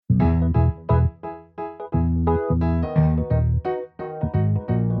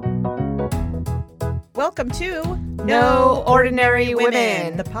Welcome to No Ordinary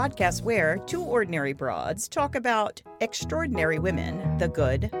Women, the podcast where two ordinary broads talk about extraordinary women, the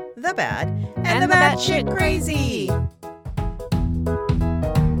good, the bad, and the batshit crazy. Hi,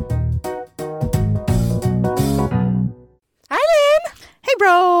 Lynn. Hey,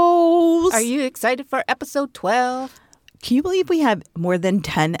 bros. Are you excited for episode 12? Can you believe we have more than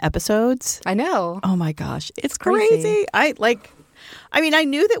 10 episodes? I know. Oh my gosh, it's crazy. crazy. I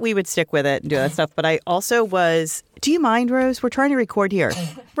knew that we would stick with it and do that stuff, but I also was, do you mind, Rose? We're trying to record here.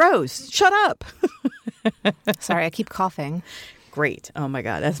 Rose, shut up. Sorry, I keep coughing. Great. Oh my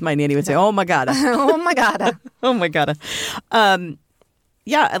God. As my nanny would say, oh my God. Oh my God. Oh my God.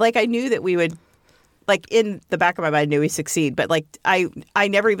 Yeah, I knew that we would, in the back of my mind, I knew we'd succeed, but I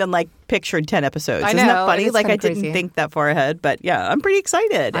never even pictured 10 episodes. I know. Isn't that funny? I didn't think that far ahead, but yeah, I'm pretty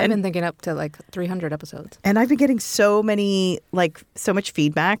excited. I've been thinking up to 300 episodes. And I've been getting so much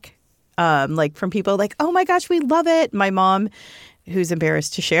feedback, from people oh my gosh, we love it. My mom, who's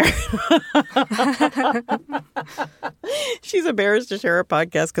embarrassed to share. She's embarrassed to share her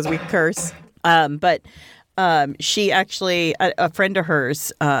podcast because we curse. But she actually, a friend of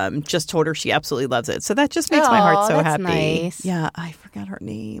hers, just told her she absolutely loves it. So that just makes my heart so happy. Nice. Yeah, I forgot her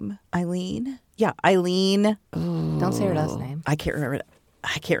name. Eileen. Yeah, Eileen. Ooh. Don't say her last name. I can't remember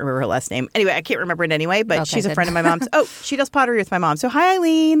her last name. Anyway, I can't remember it anyway, but okay, she's good. a friend of my mom's. Oh, she does pottery with my mom. So hi,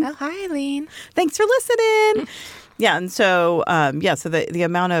 Eileen. Oh, hi, Eileen. Thanks for listening. Yeah, and so, so the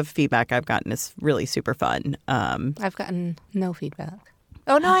amount of feedback I've gotten is really super fun. I've gotten no feedback.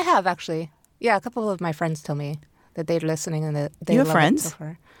 Oh, no, I have, actually. Yeah, a couple of my friends told me that they're listening and that they you have love friends? it so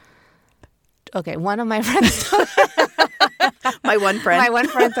far. Okay, one of my friends My one friend. My one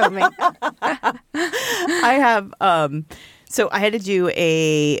friend told me. I have, so I had to do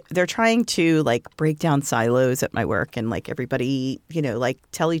they're trying to break down silos at my work and everybody,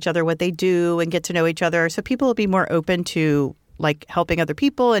 tell each other what they do and get to know each other. So people will be more open to helping other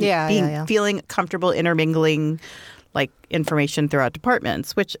people and feeling comfortable intermingling information throughout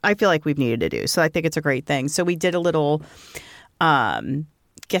departments, which I feel like we've needed to do. So I think it's a great thing. So we did a little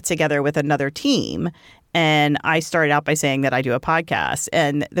get together with another team. And I started out by saying that I do a podcast,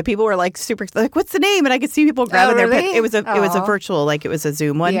 and the people were super what's the name? And I could see people grabbing their pen. It was a virtual, it was a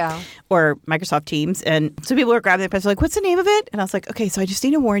Zoom one or Microsoft Teams. And so people were grabbing their pens, what's the name of it? And I was like, okay, so I just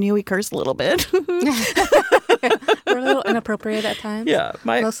need to warn you, we curse a little bit. We're a little inappropriate at times. Yeah.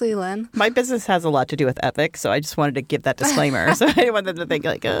 Mostly Lynn. My business has a lot to do with ethics, so I just wanted to give that disclaimer. So I didn't want them to think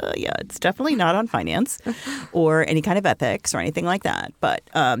yeah, it's definitely not on finance or any kind of ethics or anything like that. But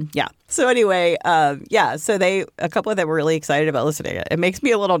yeah. So anyway, so a couple of them were really excited about listening. It makes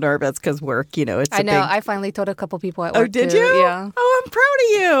me a little nervous because work, it's I know. I finally told a couple people at work. Oh, did too. you? Yeah. Oh, I'm proud of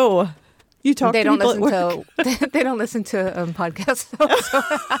you. You talk they to don't people listen at work? to They don't listen to podcasts. So.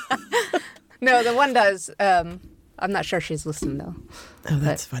 No, the one does. I'm not sure she's listening, though. Oh,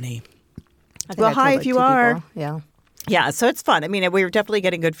 that's funny. Well, hi if you are. People. Yeah. Yeah, so it's fun. I mean, we're definitely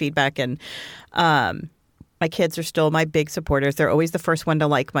getting good feedback, and my kids are still my big supporters. They're always the first one to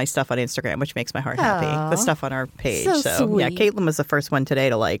like my stuff on Instagram, which makes my heart happy. The stuff on our page. So sweet. Yeah, Caitlin was the first one today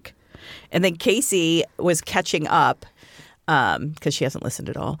to like. And then Casey was catching up because she hasn't listened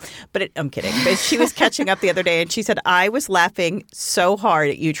at all. But I'm kidding. But she was catching up the other day, and she said, I was laughing so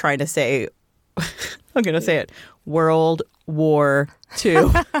hard at you trying to say, I'm going to say it, World War II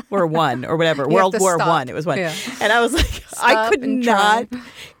or one or whatever. World War One. It was one. Yeah. And I was like, I could not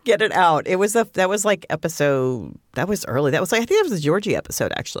get it out. That was episode, that was early. That was I think it was the Georgie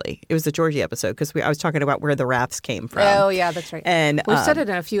episode, actually. It was the Georgie episode because I was talking about where the rafts came from. Oh, yeah, that's right. And we've said it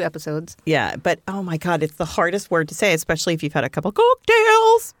in a few episodes. Yeah, but oh my God, it's the hardest word to say, especially if you've had a couple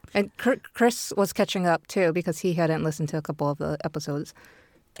cocktails. And Chris was catching up, too, because he hadn't listened to a couple of the episodes.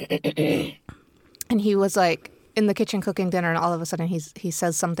 And he was in the kitchen cooking dinner, and all of a sudden he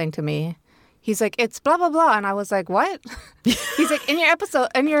says something to me. He's like, it's blah, blah, blah. And I was like, what? He's like, in your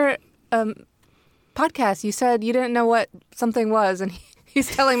podcast, you said you didn't know what something was. And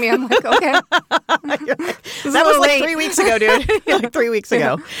he's telling me, I'm like, okay. That was 3 weeks ago, dude. 3 weeks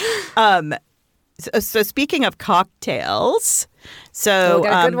ago. So speaking of cocktails, we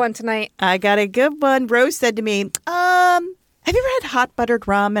got a good one tonight. I got a good one. Rose said to me, have you ever had hot buttered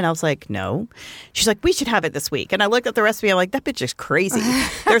rum? And I was like, no. She's like, we should have it this week. And I looked at the recipe. I'm like, that bitch is crazy.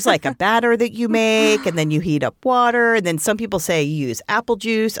 There's a batter that you make, and then you heat up water. And then some people say you use apple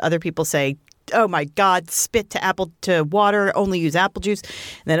juice. Other people say, oh my God, spit to water, only use apple juice.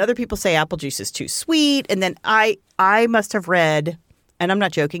 And then other people say apple juice is too sweet. And then I must have read, and I'm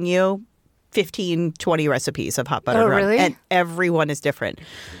not joking you, 15, 20 recipes of hot buttered rum. Really? And everyone is different.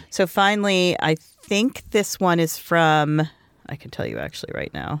 So finally, I think this one is from, I can tell you actually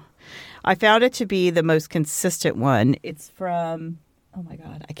right now. I found it to be the most consistent one. It's from, oh my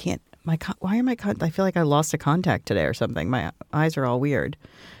God, I can't, why am I feel like I lost a contact today or something. My eyes are all weird.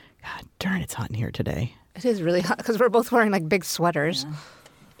 God darn, it's hot in here today. It is really hot because we're both wearing like big sweaters. Yeah.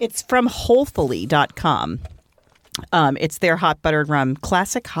 It's from wholefully.com. It's their hot buttered rum,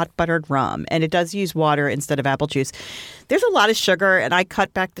 classic hot buttered rum, and it does use water instead of apple juice. There's a lot of sugar, and I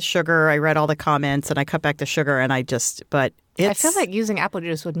cut back the sugar. I read all the comments, and I cut back the sugar, and I feel like using apple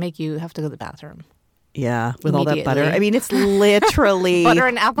juice would make you have to go to the bathroom. Yeah, with all that butter. I mean, it's literally butter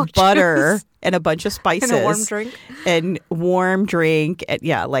and apple juice. And a bunch of spices. And a warm drink. And warm drink. And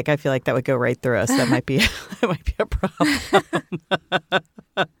yeah, like I feel like that would go right through us. That might be a problem.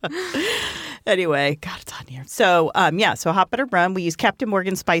 Anyway, God, it's hot in here. So, so hot buttered rum. We use Captain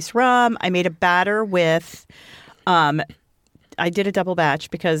Morgan spice rum. I made a batter with, I did a double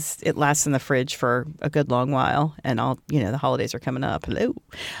batch because it lasts in the fridge for a good long while. And the holidays are coming up. Hello.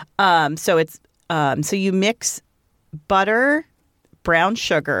 So you mix butter, brown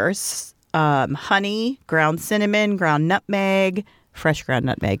sugars, honey, ground cinnamon, ground nutmeg, fresh ground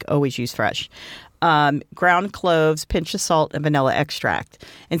nutmeg. Always use fresh. Ground cloves, pinch of salt, and vanilla extract.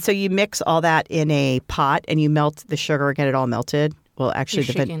 And so you mix all that in a pot and you melt the sugar, get it all melted. Well, actually,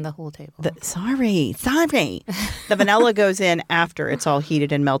 you're shaking the whole table. Sorry. The vanilla goes in after it's all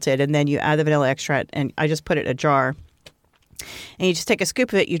heated and melted, and then you add the vanilla extract. And I just put it in a jar. And you just take a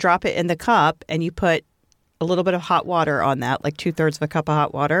scoop of it, you drop it in the cup, and you put a little bit of hot water on that, like 2/3 of a cup of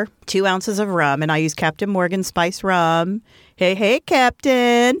hot water, 2 ounces of rum, and I use Captain Morgan spice rum. Hey,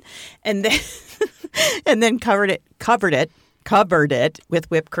 Captain. And then covered it with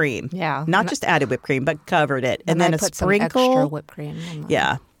whipped cream. Yeah. Not just added whipped cream, but covered it. And then I a put sprinkle. Some extra whipped cream.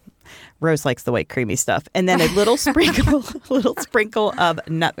 Yeah. Rose likes the white creamy stuff. And then a little sprinkle of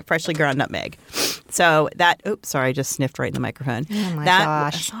freshly ground nutmeg. So sorry, I just sniffed right in the microphone. Oh my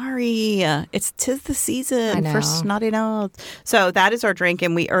gosh. Sorry. Tis the season for snotty nose. So that is our drink,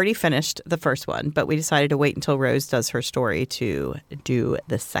 and we already finished the first one, but we decided to wait until Rose does her story to do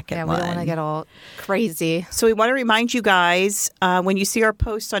the second one. Yeah, we don't want to get all crazy. So we want to remind you guys, when you see our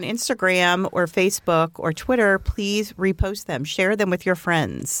posts on Instagram or Facebook or Twitter, please repost them. Share them with your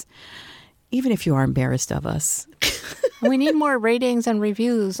friends. Even if you are embarrassed of us. We need more ratings and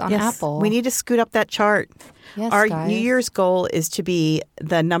reviews on Apple. We need to scoot up that chart. Yes, Our guys. New Year's goal is to be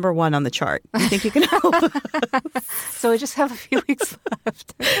the number 1 on the chart. You think you can help us? So we just have a few weeks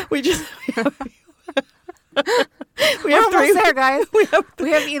left. We have almost there, guys. We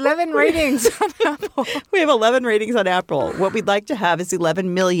have 11 ratings on Apple. We have 11 ratings on Apple. What we'd like to have is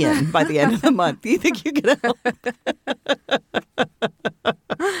 11 million by the end of the month. Do you think you can help?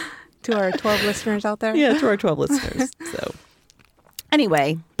 To our 12 listeners out there? Yeah, to our 12 listeners. So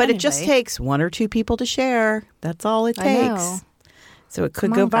anyway, it just takes 1 or 2 people to share. That's all it takes. I know. So it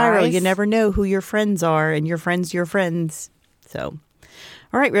could go viral. Guys. You never know who your friends are and your friends. So,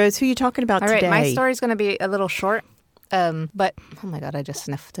 all right, Rose, who are you talking about today? All right, my story's going to be a little short, but oh my God, I just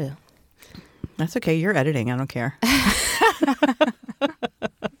sniffed too. That's okay. You're editing. I don't care.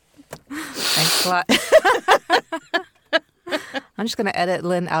 Thanks a lot. I'm just going to edit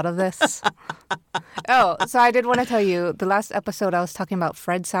Lynn out of this. Oh, so I did want to tell you, the last episode I was talking about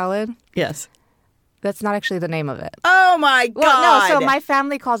Fred salad. Yes. That's not actually the name of it. Oh, my God. Well, no, so my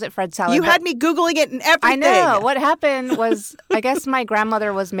family calls it Fred salad. You had me Googling it and everything. I know. What happened was, I guess my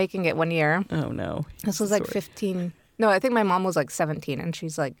grandmother was making it one year. Oh, no. This was like 15. No, I think my mom was like 17, and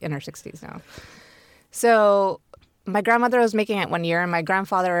she's like in her 60s now. So my grandmother was making it one year, and my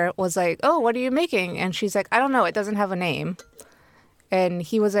grandfather was like, oh, what are you making? And she's like, I don't know. It doesn't have a name. And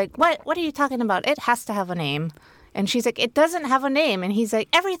he was like, what are you talking about? It has to have a name. And she's like, it doesn't have a name. And he's like,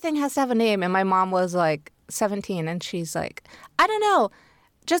 everything has to have a name. And my mom was like 17, and she's like, I don't know.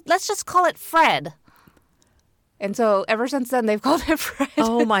 Let's just call it Fred. And so ever since then, they've called it Fred.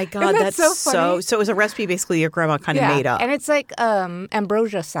 Oh, my God. That's so funny. So it was a recipe basically your grandma kind of made up. And it's like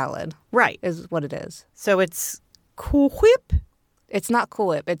ambrosia salad. Right. Is what it is. So it's Cool Whip? It's not Cool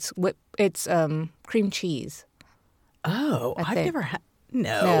Whip. It's cream cheese. Oh, I've never had.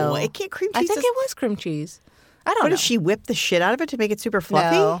 No, it can't cream cheese. I think it was cream cheese. I don't know. What, does she whip the shit out of it to make it super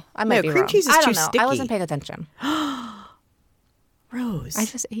fluffy? No, I might be cream wrong. cheese is too sticky. I wasn't paying attention. Rose, I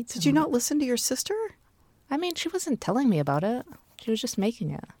just ate some. Did you not listen to your sister? I mean, she wasn't telling me about it. She was just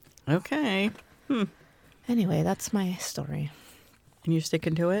making it. Okay. Anyway, that's my story. And you're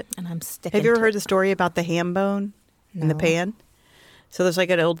sticking to it? And I'm sticking to it. Have you ever heard the story about the ham bone in the pan? So there's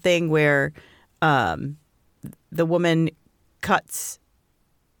like an old thing where the woman has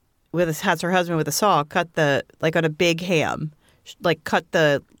her husband with a saw cut on a big ham, like cut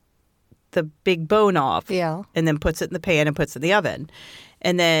the big bone off, and then puts it in the pan and puts it in the oven.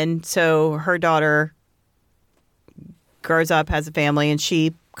 And then so her daughter grows up, has a family, and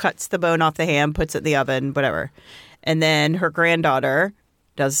she cuts the bone off the ham, puts it in the oven, whatever. And then her granddaughter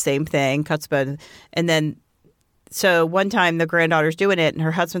does the same thing, cuts bone. And then so one time the granddaughter's doing it, and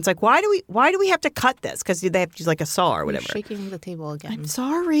her husband's like, "Why do we have to cut this? Because they have to use like a saw or whatever." You're shaking the table again. I'm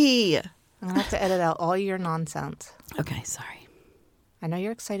sorry. I'm gonna have to edit out all your nonsense. Okay, sorry. I know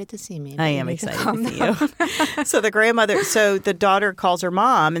you're excited to see me. I am excited to see you. So the daughter calls her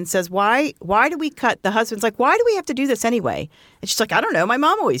mom and says, "Why do we cut?" The husband's like, "Why do we have to do this anyway?" And she's like, "I don't know. My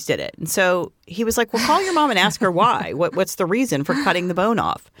mom always did it." And so he was like, "Well, call your mom and ask her why. What's the reason for cutting the bone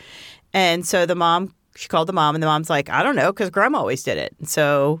off?" And so she called the mom, and the mom's like, "I don't know, because grandma always did it." And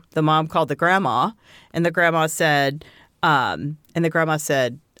so the mom called the grandma, and the grandma said, "I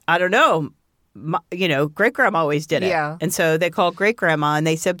don't know. Great grandma always did it." Yeah. And so they called great grandma, and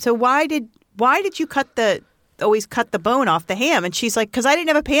they said, "So why did you always cut the bone off the ham?" And she's like, "Because I didn't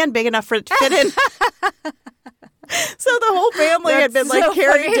have a pan big enough for it to fit in." So the whole family had been like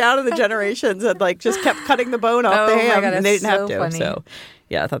carried funny. down in the generations and like just kept cutting the bone off the Oh my ham, God, and they didn't have to. funny. So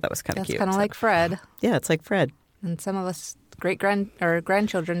yeah, I thought that was kind of That's cute. kind of like Fred. Yeah, it's like Fred. And some of us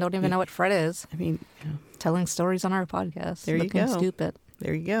grandchildren don't even know what Fred is. I mean, Telling stories on our podcast. There you Looking go. stupid.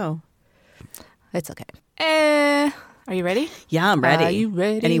 there you go. It's okay. Are you ready? Yeah, I'm ready. Are you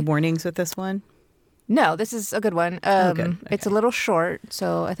ready? Any warnings with this one? No, this is a good one. Good. Okay. It's a little short,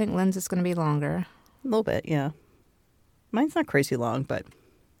 so I think Lynn's is going to be longer. A little bit, yeah. Mine's not crazy long, but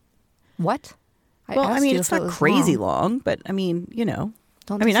What? I mean, it's not crazy long, but I mean,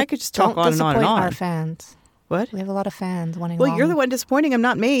 I could just talk on and on and on. Our fans. What? We have a lot of fans wanting. Well, long. you're the one disappointing him,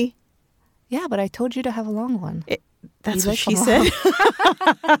 not me. Yeah, but I told you to have a long one. That's You what like she them said.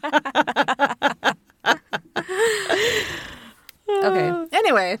 Okay.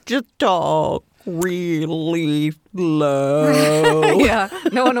 Anyway. Just talk really slow. Yeah.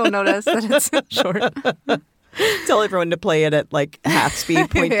 No one will notice that it's short. Tell everyone to play it at like half speed,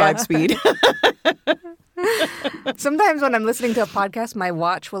 0.5 speed. Sometimes when I'm listening to a podcast, my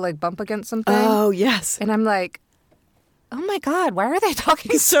watch will like bump against something. Oh, yes. And I'm like, oh my God, why are they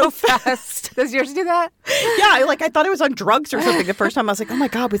talking so fast? Does yours do that? Yeah, I thought I was on drugs or something the first time. I was like, oh my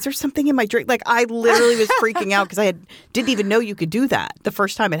God, was there something in my drink? Like I literally was freaking out because didn't even know you could do that the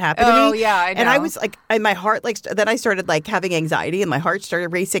first time it happened to me. Oh yeah, I know. And I was like, and my heart then I started like having anxiety and my heart started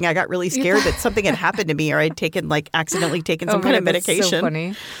racing. I got really scared that something had happened to me or I'd accidentally taken some kind of medication. That's so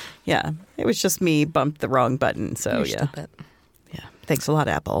funny. Yeah, it was just me bumped the wrong button. So You're yeah. Stupid. Yeah. Thanks a lot,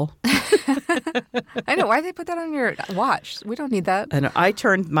 Apple. I know. Why did they put that on your watch? We don't need that. I know. I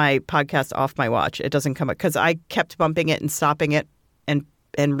turned my podcast off my watch. It doesn't come up because I kept bumping it and stopping it and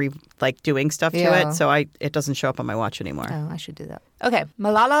doing stuff to it. So it doesn't show up on my watch anymore. Oh, I should do that. Okay.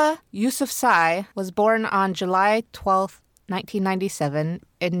 Malala Yousafzai was born on July 12th, 1997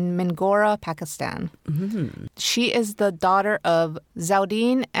 in Mingora, Pakistan. Mm-hmm. She is the daughter of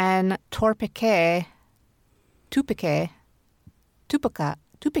Zaudeen and Tupake. Tupac?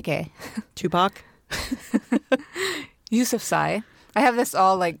 Yousafzai. I have this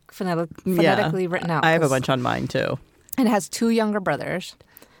all like phonetically written out. I have a bunch on mine too. And has two younger brothers.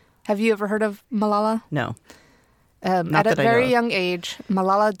 Have you ever heard of Malala? No. At a very young age,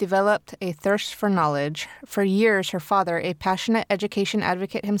 Malala developed a thirst for knowledge. For years, her father, a passionate education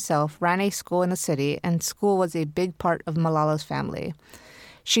advocate himself, ran a school in the city, and school was a big part of Malala's family.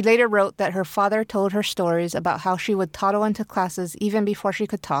 She later wrote that her father told her stories about how she would toddle into classes even before she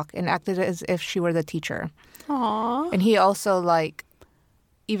could talk and acted as if she were the teacher. Aww. And he also,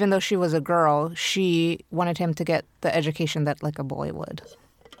 even though she was a girl, she wanted him to get the education that, a boy would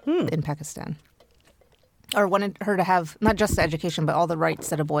in Pakistan. Or wanted her to have not just the education, but all the rights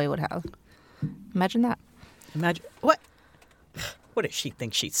that a boy would have. Imagine that. Imagine what? What does she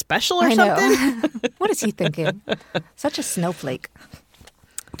think? She's special or I something? know. What is he thinking? Such a snowflake.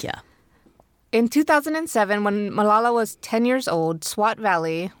 Yeah. In 2007, when Malala was 10 years old, Swat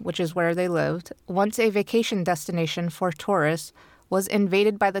Valley, which is where they lived, once a vacation destination for tourists, was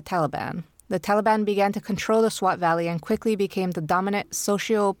invaded by the Taliban. The Taliban began to control the Swat Valley and quickly became the dominant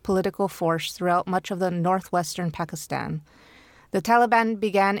socio-political force throughout much of the northwestern Pakistan. The Taliban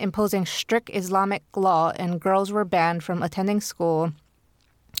began imposing strict Islamic law, and girls were banned from attending school.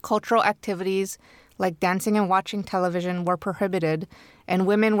 Cultural activities like dancing and watching television were prohibited, and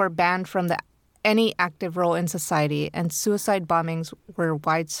women were banned from any active role in society, and suicide bombings were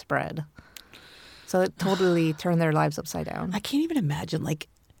widespread. So it totally turned their lives upside down. I can't even imagine,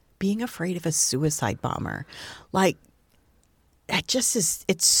 being afraid of a suicide bomber. It just is,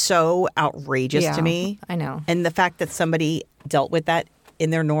 it's so outrageous to me. I know. And the fact that somebody dealt with that in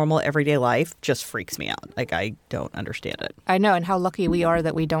their normal everyday life just freaks me out. Like, I don't understand it. I know, and how lucky we are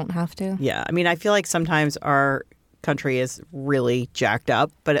that we don't have to. Yeah. I mean, I feel like sometimes our country is really jacked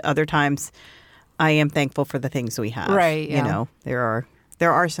up, but at other times I am thankful for the things we have. Right, yeah. You know, there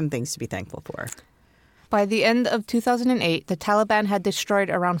are some things to be thankful for. By the end of 2008, the Taliban had destroyed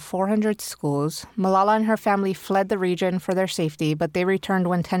around 400 schools. Malala and her family fled the region for their safety, but they returned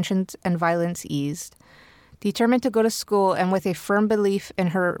when tensions and violence eased. Determined to go to school and with a firm belief in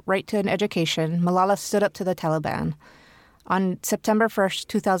her right to an education, Malala stood up to the Taliban. On September 1st,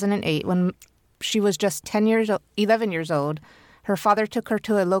 2008, when she was just 11 years old, her father took her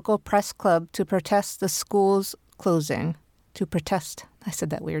to a local press club to protest the school's closing. To protest. I said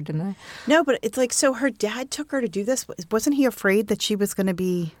that weird, didn't I? No, but it's like, so her dad took her to do this. Wasn't he afraid that she was going to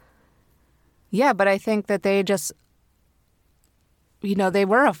be... Yeah, but I think that they just, they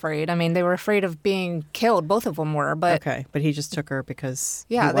were afraid. I mean, they were afraid of being killed. Both of them were, but... Okay, but he just took her because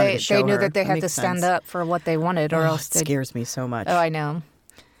yeah, he wanted to show they knew her. that they had to stand up for what they wanted, or else it scares me so much. Oh, I know.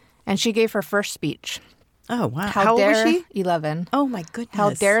 And she gave her first speech. Oh, wow. How old was she? 11. Oh, my goodness.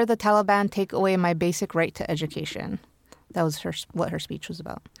 How dare the Taliban take away my basic right to education? That was what her speech was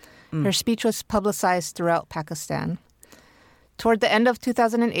about. Her speech was publicized throughout Pakistan. Toward the end of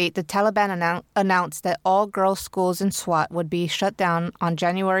 2008, the Taliban announced that all girls' schools in Swat would be shut down on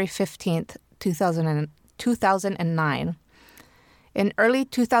January 15th, 2009. In early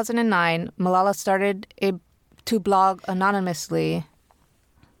 2009, Malala started to blog anonymously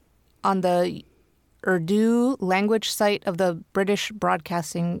on the Urdu language site of the British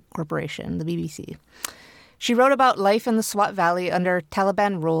Broadcasting Corporation, the BBC. She wrote about life in the Swat Valley under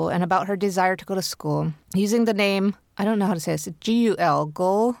Taliban rule and about her desire to go to school. Using the name, I don't know how to say this, Gul,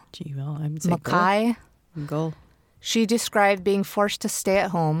 Gul, Gul, I would say Makai. Gul. She described being forced to stay at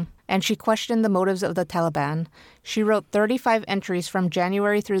home, and she questioned the motives of the Taliban. She wrote 35 entries from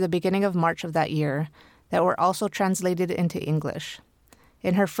January through the beginning of March of that year that were also translated into English.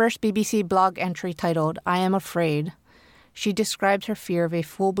 In her first BBC blog entry titled, I Am Afraid, she described her fear of a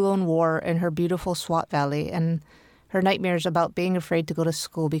full-blown war in her beautiful Swat Valley and her nightmares about being afraid to go to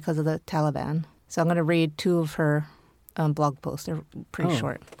school because of the Taliban. So I'm going to read two of her blog posts. They're pretty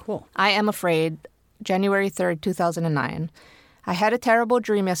short. Cool. I Am Afraid, January 3rd, 2009. I had a terrible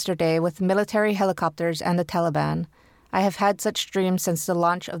dream yesterday with military helicopters and the Taliban. I have had such dreams since the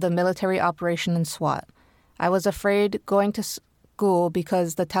launch of the military operation in Swat. I was afraid going to school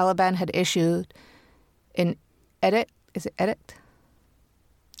because the Taliban had issued an edit. Is it edit?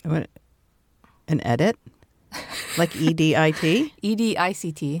 What? An edit? Like EDIT?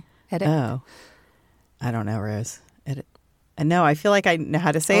 EDICT. Edit. Oh. I don't know, Rose. Edit. And no, I feel like I know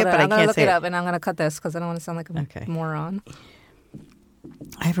how to say Hold it, on, but I I'm going to can't look say it up, and I'm going to cut this because I don't want to sound like a moron.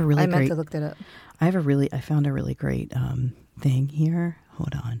 I have a really I great... meant to look it up. I found a really great thing here.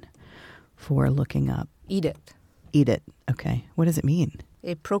 Hold on. For looking up. Edict. Edict. Okay. What does it mean?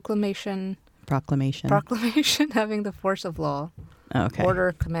 A proclamation having the force of law. Oh, okay.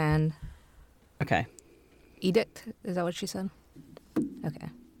 Order, command. Okay. Edict. Is that what she said? Okay.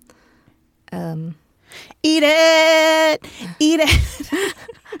 Eat it! Eat it!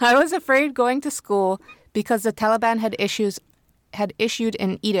 I was afraid going to school because the Taliban had issued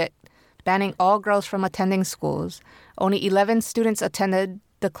an edict banning all girls from attending schools. Only 11 students attended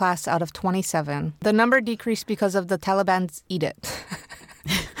the class out of 27. The number decreased because of the Taliban's edict.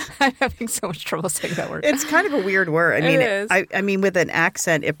 I'm having so much trouble saying that word. It's kind of a weird word. I mean, it is. I mean, with an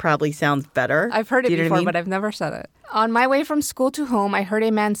accent, it probably sounds better. I've heard it before, I mean? but I've never said it. On my way from school to home, I heard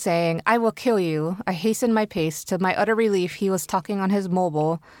a man saying, I will kill you. I hastened my pace. To my utter relief, he was talking on his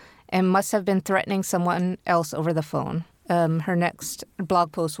mobile and must have been threatening someone else over the phone. Her next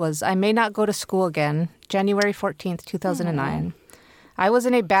blog post was, I may not go to school again, January 14th, 2009. I was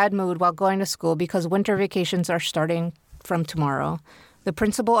in a bad mood while going to school because winter vacations are starting from tomorrow. The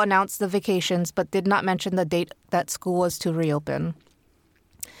principal announced the vacations but did not mention the date that school was to reopen.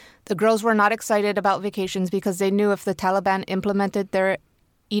 The girls were not excited about vacations because they knew if the Taliban implemented their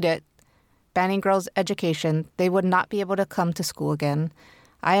edict banning girls' education, they would not be able to come to school again.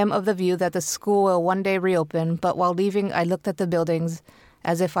 I am of the view that the school will one day reopen, but while leaving, I looked at the buildings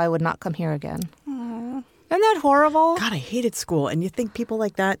as if I would not come here again. Aww. Isn't that horrible? God, I hated school. And you think people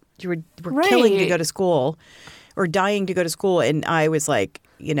like that, you were Right. killing to go to school or dying to go to school. And I was like,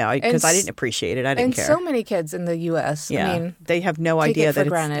 because I didn't appreciate it. I didn't care. And so many kids in the U.S., Yeah. I mean, they have no take idea it for that it's...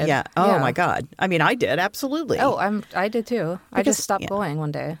 granted. Yeah. Oh, Yeah. my God. I mean, I did. Absolutely. Oh, I did too. I Because- just stopped yeah. going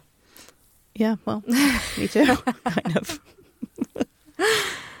one day. Yeah, well, me too. Kind of.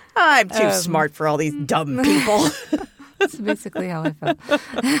 I'm too smart for all these dumb people. That's basically how I felt.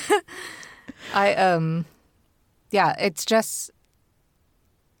 Yeah, it's just,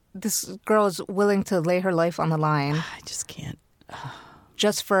 this girl is willing to lay her life on the line. I just can't.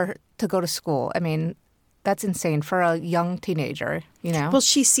 Just to go to school. I mean, that's insane for a young teenager, you know? Well,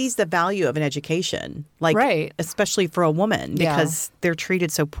 she sees the value of an education, like, right. especially for a woman, because they're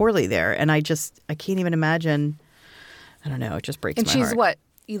treated so poorly there. And I can't even imagine. I don't know. It just breaks my heart. And she's what,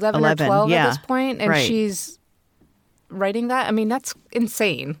 11 or 12 at this point? And right. she's writing that? I mean, that's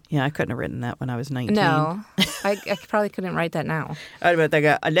insane. Yeah, I couldn't have written that when I was 19. No, I probably couldn't write that now. I'd have been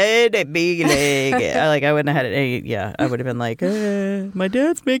like, a lady, big leg. I wouldn't have had it. I would have been like, my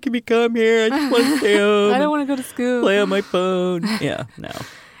dad's making me come here. I just want to stay home. I don't want to go to school. Play on my phone. Yeah, no.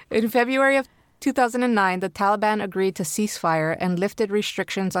 In February of 2009, the Taliban agreed to ceasefire and lifted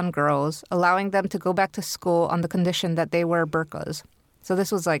restrictions on girls, allowing them to go back to school on the condition that they wear burqas. So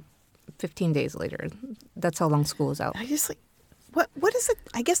this was like 15 days later. That's how long school is out. I just what is it?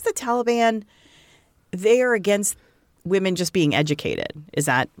 I guess the Taliban, they are against women just being educated. Is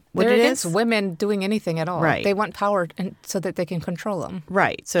that what They're it against is? women doing anything at all. Right. They want power so that they can control them.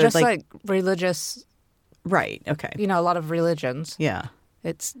 Right. So just it's like religious. Right. Okay. You know, a lot of religions. Yeah.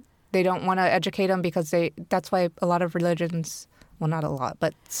 They don't want to educate them because that's why a lot of religions, well, not a lot,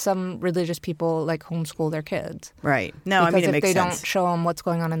 but some religious people like homeschool their kids. Right. No, because I mean, it makes sense. If they don't show them what's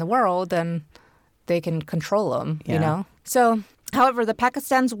going on in the world, then they can control them, Yeah. you know? So, however,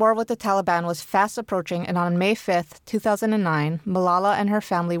 Pakistan's war with the Taliban was fast approaching, and on May 5th, 2009, Malala and her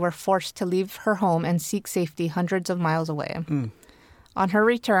family were forced to leave her home and seek safety hundreds of miles away. On her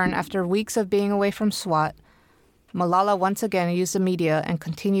return, after weeks of being away from SWAT, Malala once again used the media and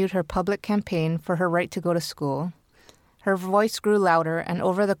continued her public campaign for her right to go to school. Her voice grew louder, and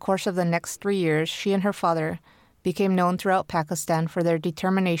over the course of the next 3 years, she and her father became known throughout Pakistan for their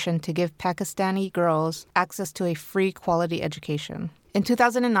determination to give Pakistani girls access to a free, quality education. In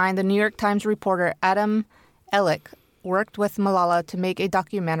 2009, the New York Times reporter Adam Ellick worked with Malala to make a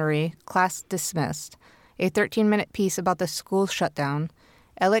documentary, Class Dismissed, a 13-minute piece about the school shutdown.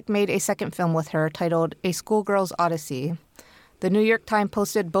 Ellick made a second film with her titled A Schoolgirl's Odyssey. The New York Times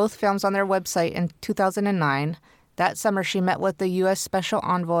posted both films on their website in 2009. That summer, she met with the U.S. Special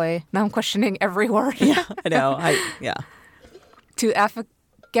Envoy. Now I'm questioning every word. Yeah, I know. To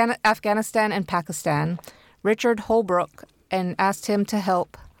Afghanistan and Pakistan, Richard Holbrooke, and asked him to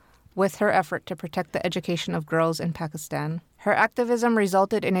help with her effort to protect the education of girls in Pakistan. Her activism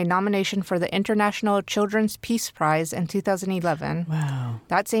resulted in a nomination for the International Children's Peace Prize in 2011. Wow.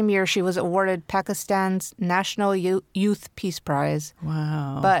 That same year, she was awarded Pakistan's National Youth Peace Prize.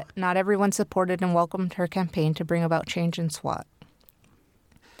 Wow. But not everyone supported and welcomed her campaign to bring about change in SWAT.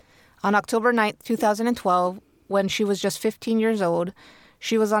 On October 9th, 2012, when she was just 15 years old,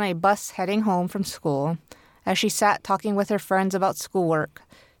 she was on a bus heading home from school. As she sat talking with her friends about schoolwork,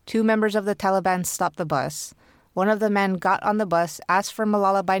 2 members of the Taliban stopped the bus. One of the men got on the bus, asked for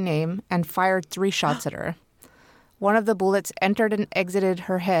Malala by name, and fired 3 shots at her. One of the bullets entered and exited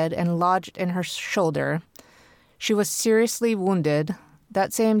her head and lodged in her shoulder. She was seriously wounded.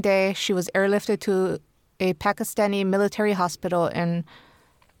 That same day, she was airlifted to a Pakistani military hospital in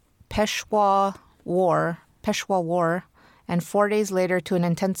Peshawar, and 4 days later to an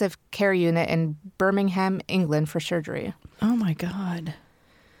intensive care unit in Birmingham, England for surgery. Oh, my God.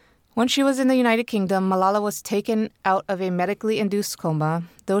 When she was in the United Kingdom, Malala was taken out of a medically induced coma,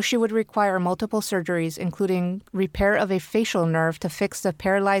 though she would require multiple surgeries, including repair of a facial nerve to fix the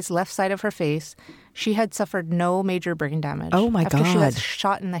paralyzed left side of her face. She had suffered no major brain damage. Oh, my after God. She was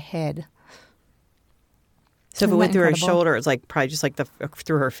shot in the head. So if it went through her incredible? shoulder, it's like probably just like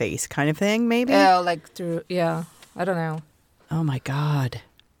through her face kind of thing, maybe? Yeah, I don't know. Oh, my God.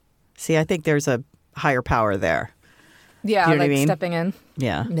 See, I think there's a higher power there. Yeah, You know what I mean? stepping in.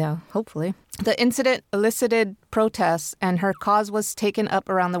 Yeah. Yeah, hopefully. The incident elicited protests, and her cause was taken up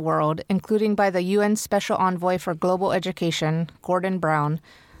around the world, including by the UN Special Envoy for Global Education, Gordon Brown,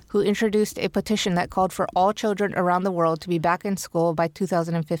 who introduced a petition that called for all children around the world to be back in school by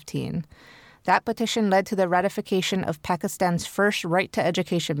 2015. That petition led to the ratification of Pakistan's first right to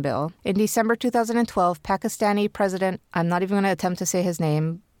education bill. In December 2012, Pakistani President, I'm not even going to attempt to say his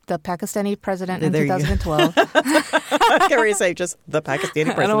name, the Pakistani president in 2012. I was going to say just the Pakistani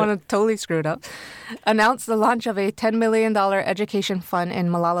president. I don't want to totally screw it up. Announced the launch of a $10 million education fund in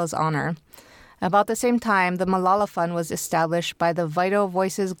Malala's honor. About the same time, the Malala Fund was established by the Vital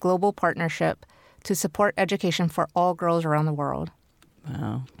Voices Global Partnership to support education for all girls around the world.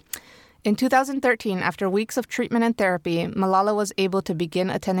 Wow. In 2013, after weeks of treatment and therapy, Malala was able to begin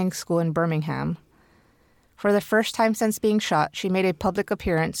attending school in Birmingham. For the first time since being shot, she made a public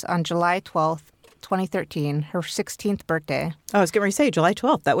appearance on July 12th, 2013, her 16th birthday. I was going to say July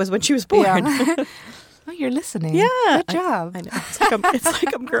 12th. That was when she was born. Yeah. Oh, you're listening. Yeah. Good job. I know. It's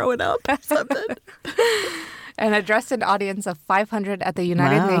like I'm growing up or something. And addressed an audience of 500 at the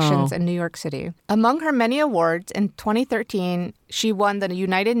United Nations in New York City. Among her many awards, in 2013, she won the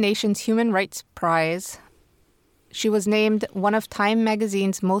United Nations Human Rights Prize. She was named one of Time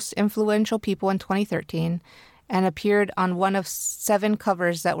magazine's most influential people in 2013 and appeared on one of 7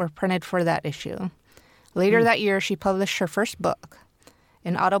 covers that were printed for that issue. Later that year, she published her first book,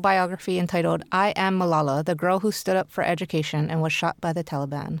 an autobiography entitled I Am Malala, the Girl Who Stood Up for Education and Was Shot by the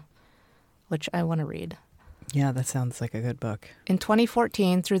Taliban, which I want to read. Yeah, that sounds like a good book. In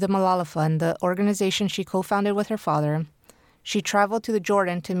 2014, through the Malala Fund, the organization she co-founded with her father, she traveled to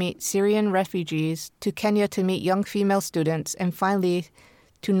Jordan to meet Syrian refugees, to Kenya to meet young female students, and finally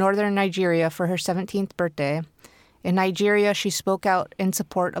to northern Nigeria for her 17th birthday. In Nigeria, she spoke out in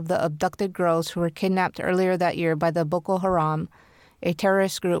support of the abducted girls who were kidnapped earlier that year by the Boko Haram, a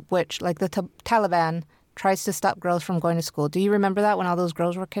terrorist group which, like the Taliban, tries to stop girls from going to school. Do you remember that when all those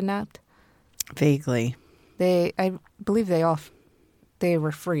girls were kidnapped? Vaguely. I believe they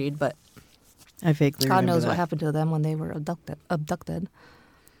were freed, but I vaguely God remember knows that. what happened to them when they were abducted.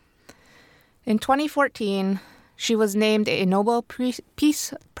 In 2014, she was named a Nobel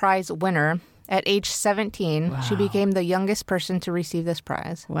Peace Prize winner. At age 17, she became the youngest person to receive this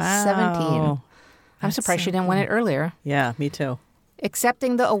prize. Wow. 17. I'm surprised she didn't win it earlier. Yeah, me too.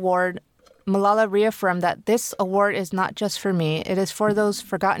 Accepting the award, Malala reaffirmed that this award is not just for me. It is for those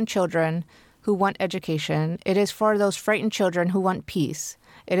forgotten children who want education. It is for those frightened children who want peace.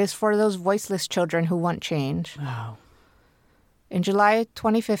 It is for those voiceless children who want change. Wow. In July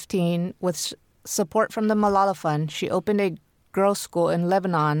 2015, with support from the Malala Fund, she opened a girls' school in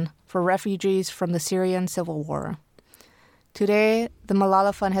Lebanon for refugees from the Syrian civil war. Today, the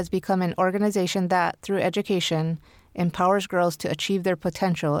Malala Fund has become an organization that, through education, empowers girls to achieve their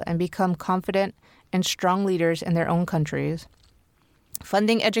potential and become confident and strong leaders in their own countries.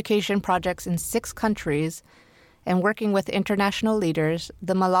 Funding education projects in 6 countries and working with international leaders,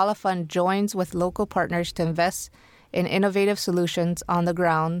 the Malala Fund joins with local partners to invest in innovative solutions on the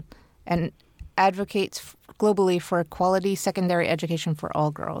ground and advocates globally for quality secondary education for all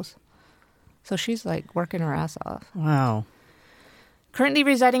girls. So she's like working her ass off. Wow. Currently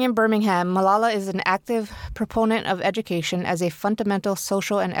residing in Birmingham, Malala is an active proponent of education as a fundamental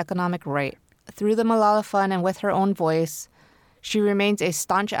social and economic right. Through the Malala Fund and with her own voice, she remains a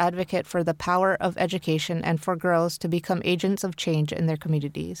staunch advocate for the power of education and for girls to become agents of change in their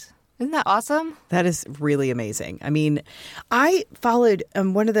communities. Isn't that awesome? That is really amazing. I mean, I followed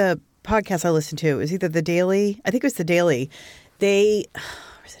one of the podcasts I listened to. It was either The Daily. I think it was The Daily. Or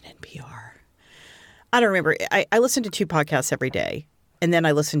was it NPR? I don't remember. I listen to 2 podcasts every day. And then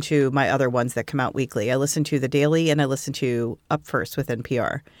I listen to my other ones that come out weekly. I listen to The Daily and I listen to Up First with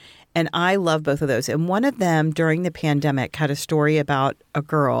NPR. And I love both of those. And one of them during the pandemic had a story about a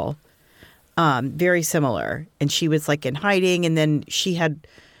girl, very similar. And she was like in hiding. And then she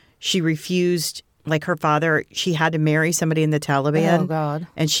refused, like her father, she had to marry somebody in the Taliban. Oh, God.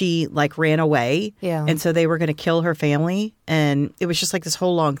 And she like ran away. Yeah. And so they were going to kill her family. And it was just like this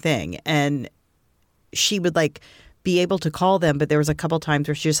whole long thing. And she would like be able to call them. But there was a couple times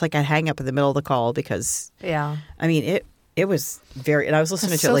where she just like I'd hang up in the middle of the call because, Yeah. I mean, it was very, and I was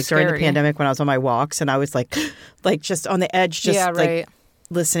listening That's to it so like during the scary. pandemic when I was on my walks and I was like just on the edge, just Yeah, right. like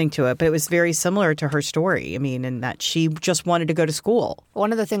listening to it. But it was very similar to her story. I mean, in that she just wanted to go to school.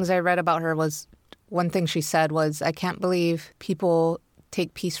 One of the things I read about her was, one thing she said was, I can't believe people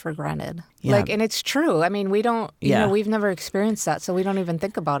take peace for granted. Yeah. Like, and it's true. I mean, we don't, you Yeah. know, we've never experienced that, so we don't even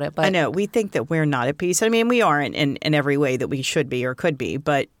think about it. But I know we think that we're not at peace. I mean, we aren't in every way that we should be or could be,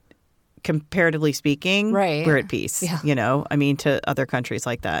 but comparatively speaking, Right. we're at peace, Yeah. you know, I mean, to other countries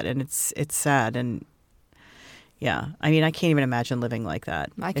like that. And it's sad. And yeah, I mean, I can't even imagine living like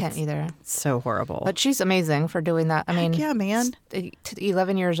that. I can't either. It's so horrible. But she's amazing for doing that. I mean, yeah, man.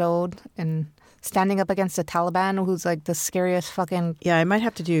 11 years old and standing up against the Taliban, who's like the scariest fucking... Yeah, I might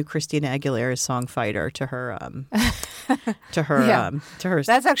have to do Christina Aguilera's song "Fighter" to her, to her, Yeah. to her.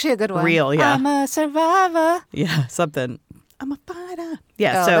 That's actually a good one. Real, yeah. I'm a survivor. Yeah, something. I'm a fighter.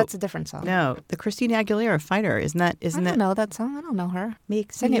 Yeah, Oh, so that's a different song. no, the Christina Aguilera "Fighter" isn't I that don't know that song. I don't know her.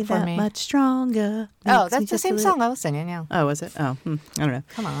 makes Sing me it for that me. much stronger? Oh, Makes me that's the just same a song I was singing, yeah. Oh, was it? Oh, I don't know.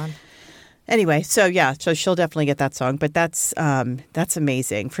 Come on. Anyway, so yeah, so she'll definitely get that song, but that's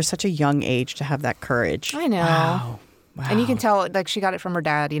amazing for such a young age to have that courage. I know. Wow. And you can tell, like, she got it from her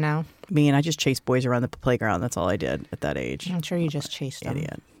dad, you know? I mean, I just chased boys around the playground. That's all I did at that age. I'm sure you just chased them.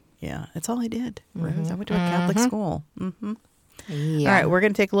 Idiot. Yeah, that's all I did. Rose. I went to a Catholic school. Mm-hmm. Yeah. All right, we're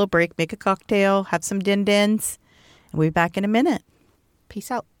going to take a little break, make a cocktail, have some din-dins, and we'll be back in a minute.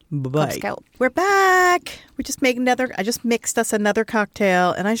 Peace out. Bye-bye. Scout. We're back. I just mixed us another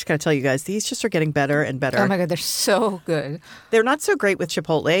cocktail, and I just got to tell you guys, these just are getting better and better. Oh my God, they're so good. They're not so great with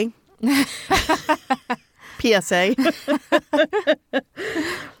Chipotle. PSA.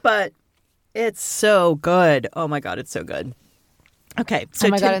 But it's so good. Oh my God, it's so good. Okay. So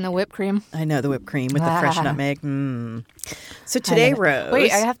oh my God, and the whipped cream. I know, the whipped cream with the fresh nutmeg. So today, Rose.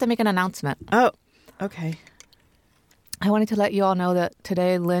 Wait, I have to make an announcement. Oh, okay. I wanted to let you all know that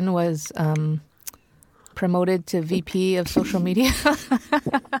today Lynn was promoted to VP of social media.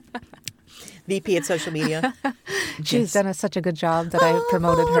 VP at social media. She's done such a good job that I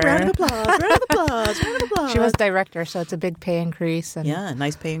promoted her. Round of applause, round of applause, round of applause. She was director, so it's a big pay increase. And yeah,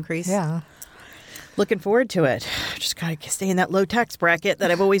 nice pay increase. Yeah. Looking forward to it. Just got to stay in that low tax bracket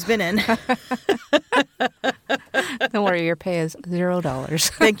that I've always been in. Don't worry, your pay is $0.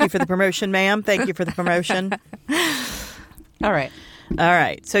 Thank you for the promotion, ma'am. Thank you for the promotion. All right. All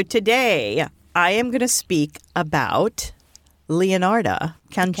right. So today I am going to speak about Leonarda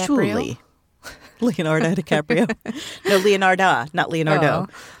Cianciulli. Leonardo DiCaprio. No, Leonarda, not Leonardo.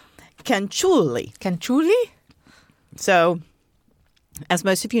 Cianciulli. Cianciulli? So, as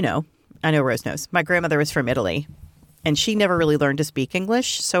most of you know, I know Rose knows, my grandmother was from Italy, and she never really learned to speak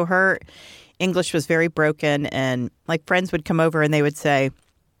English. So her English was very broken, and like friends would come over and they would say,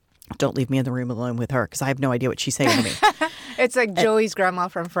 don't leave me in the room alone with her because I have no idea what she's saying to me. It's like Joey's grandma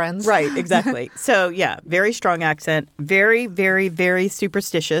from Friends. Right, exactly. So, yeah, very strong accent, very, very, very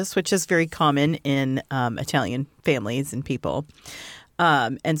superstitious, which is very common in Italian families and people.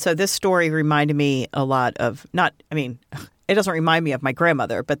 And so this story reminded me a lot of it doesn't remind me of my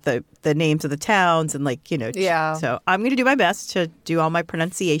grandmother, but the names of the towns and Yeah. So I'm going to do my best to do all my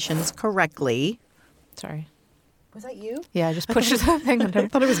pronunciations correctly. Sorry. Was that you? Yeah, I just pushed the thing under. I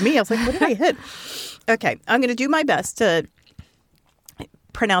thought it was me. I was like, what did I hit? Okay, I'm going to do my best to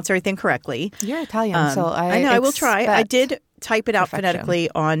pronounce everything correctly. You're Italian, so I know, I will try. I did type it out perfection. phonetically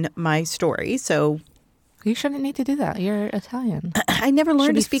on my story, so you shouldn't need to do that. You're Italian. I never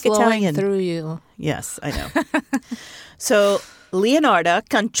learned to speak flowing Italian. Through you. Yes, I know. So Leonarda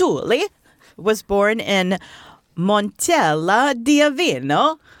Cianciulli was born in Montella di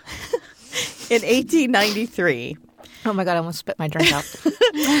Aveno in 1893. Oh my God, I almost spit my drink out.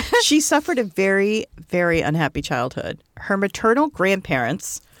 She suffered a very, very unhappy childhood. Her maternal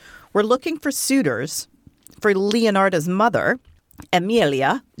grandparents were looking for suitors for Leonarda's mother,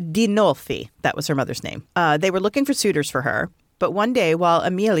 Emilia Di Nolfi. That was her mother's name. They were looking for suitors for her. But one day, while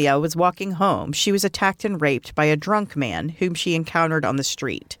Emilia was walking home, she was attacked and raped by a drunk man whom she encountered on the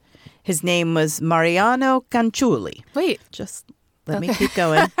street. His name was Mariano Cianciulli. Wait. Just let me keep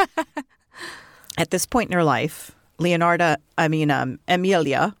going. At this point in her life, Emilia,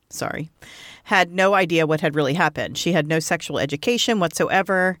 had no idea what had really happened. She had no sexual education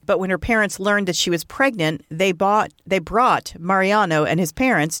whatsoever. But when her parents learned that she was pregnant, they brought Mariano and his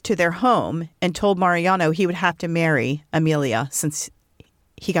parents to their home and told Mariano he would have to marry Emilia since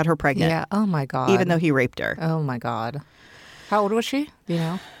he got her pregnant. Yeah. Oh my God. Even though he raped her. Oh my God. How old was she? Do you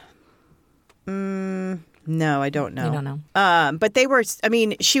know? No, I don't know. You don't know. But they were,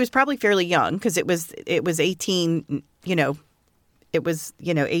 she was probably fairly young because it was 18, it was,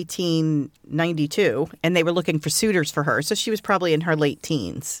 1892, and they were looking for suitors for her. So she was probably in her late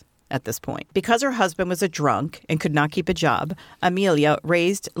teens at this point. Because her husband was a drunk and could not keep a job, Emilia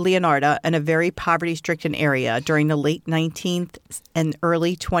raised Leonarda in a very poverty-stricken area during the late 19th and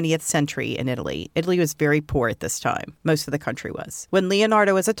early 20th century in Italy. Italy was very poor at this time. Most of the country was. When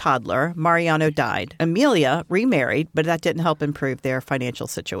Leonarda was a toddler, Mariano died. Emilia remarried, but that didn't help improve their financial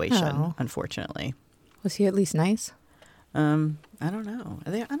situation, unfortunately. Was he at least nice? I don't know.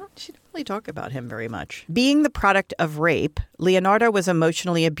 She didn't really talk about him very much. Being the product of rape, Leonarda was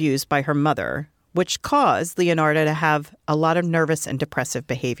emotionally abused by her mother, which caused Leonarda to have a lot of nervous and depressive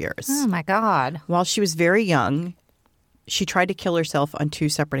behaviors. Oh, my God. While she was very young, she tried to kill herself on 2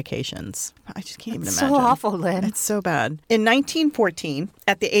 separate occasions. I just can't even imagine. So awful, Lynn. It's so bad. In 1914,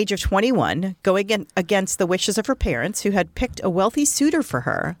 at the age of 21, going against the wishes of her parents, who had picked a wealthy suitor for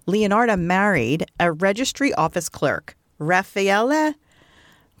her, Leonarda married a registry office clerk, Raffaele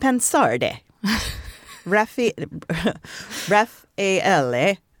Pensardi. Raffaele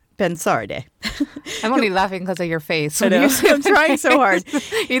Pensardi. I'm only laughing because of your face. I know. I'm trying so hard.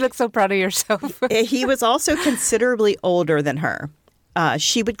 You look so proud of yourself. He was also considerably older than her.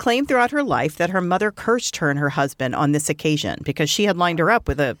 She would claim throughout her life that her mother cursed her and her husband on this occasion because she had lined her up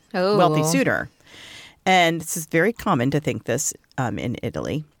with a wealthy suitor. And this is very common to think this in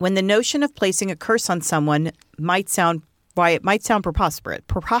Italy. When the notion of placing a curse on someone might sound preposterous.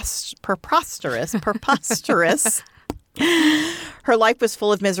 Her life was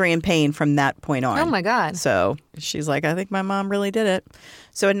full of misery and pain from that point on. Oh, my God. So she's like, I think my mom really did it.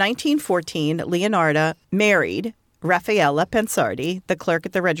 So in 1914, Leonarda married Raffaella Pensardi, the clerk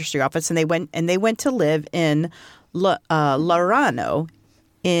at the registry office, and they went to live in Laurano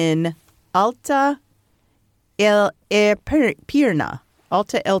in Alta El Pirna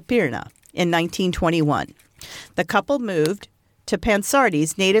in 1921. The couple moved to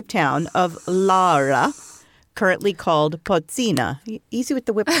Pensardi's native town of Lara, currently called Pozzina. Easy with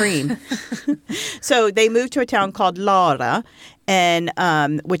the whipped cream. So they moved to a town called Lara, and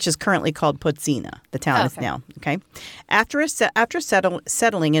which is currently called Pozzina. The town is now. Okay. After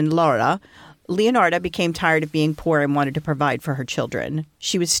settling in Lara, Leonarda became tired of being poor and wanted to provide for her children.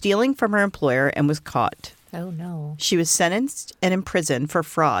 She was stealing from her employer and was caught. Oh, no. She was sentenced and imprisoned for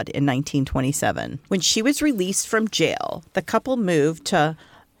fraud in 1927. When she was released from jail, the couple moved to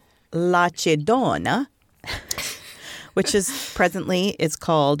Lacedona, which is presently is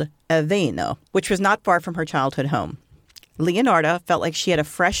called Aveno, which was not far from her childhood home. Leonarda felt like she had a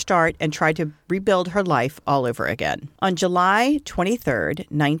fresh start and tried to rebuild her life all over again. On July 23rd,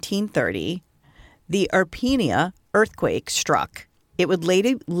 1930, the Irpinia earthquake struck. It would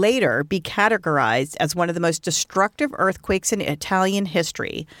later be categorized as one of the most destructive earthquakes in Italian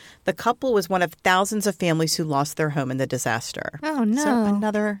history. The couple was one of thousands of families who lost their home in the disaster. Oh, no. So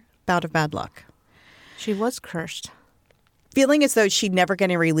another bout of bad luck. She was cursed. Feeling as though she'd never get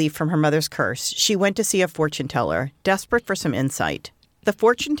any relief from her mother's curse, she went to see a fortune teller, desperate for some insight. The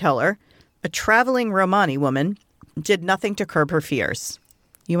fortune teller, a traveling Romani woman, did nothing to curb her fears.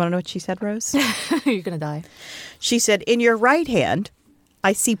 You want to know what she said, Rose? You're going to die. She said, in your right hand,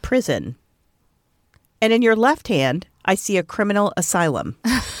 I see prison. And in your left hand, I see a criminal asylum.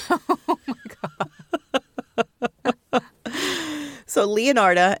 Oh, my God. So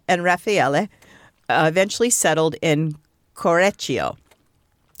Leonarda and Raffaele eventually settled in Correggio,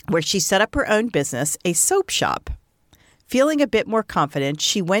 where she set up her own business, a soap shop. Feeling a bit more confident,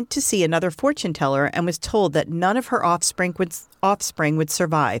 she went to see another fortune teller and was told that none of her offspring would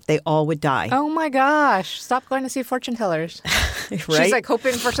survive. They all would die. Oh, my gosh. Stop going to see fortune tellers. Right? She's like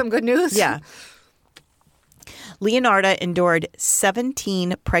hoping for some good news. Yeah. Leonarda endured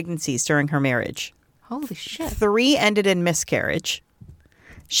 17 pregnancies during her marriage. Holy shit. 3 ended in miscarriage.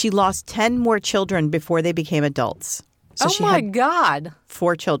 She lost 10 more children before they became adults. So oh, my God.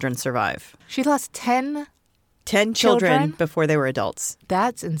 4 children survive. She lost 10 children before they were adults.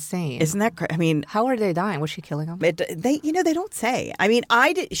 That's insane. Isn't that crazy? I mean, how are they dying? Was she killing them? they don't say. I mean,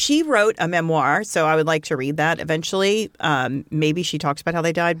 she wrote a memoir, so I would like to read that eventually. Maybe she talks about how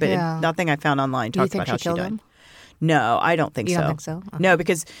they died, but nothing I found online talks about how she died. Them? No, I don't think so. You don't think so? Okay. No,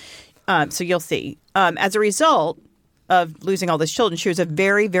 because so you'll see. As a result of losing all these children, she was a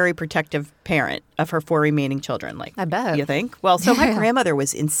very, very protective parent of her 4 remaining children. Like, I bet. You think? Well, so my grandmother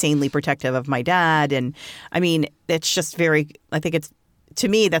was insanely protective of my dad. And I mean, it's just I think it's, to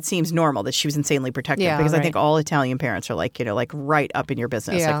me, that seems normal that she was insanely protective because I think all Italian parents are like, like right up in your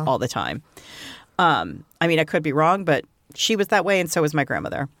business like all the time. I mean, I could be wrong, but she was that way. And so was my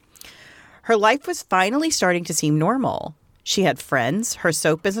grandmother. Her life was finally starting to seem normal. She had friends, her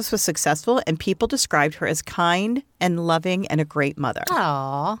soap business was successful, and people described her as kind and loving and a great mother.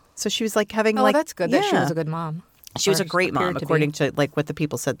 Aww. So she was like having that's good that she was a good mom. She was a great mom, according to like what the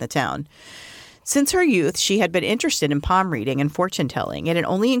people said in the town. Since her youth, she had been interested in palm reading and fortune telling, and it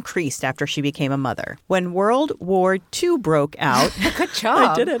only increased after she became a mother. When World War II broke out... Good job.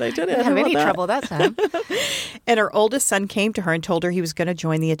 I did it. Didn't have any trouble that time. And her oldest son came to her and told her he was going to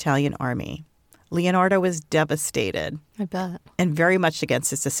join the Italian army. Leonarda was devastated. I bet. And very much against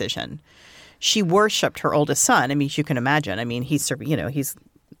his decision. She worshipped her oldest son. I mean, you can imagine. I mean, he survived. He's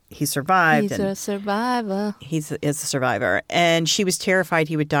a survivor. He is a survivor. And she was terrified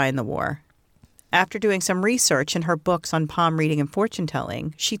he would die in the war. After doing some research in her books on palm reading and fortune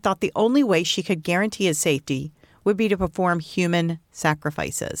telling, she thought the only way she could guarantee his safety would be to perform human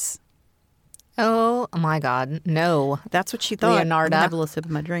sacrifices. Oh, my God. No. That's what she thought. Leonarda. I'm gonna have a little sip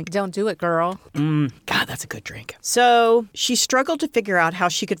of my drink. Don't do it, girl. God, that's a good drink. So she struggled to figure out how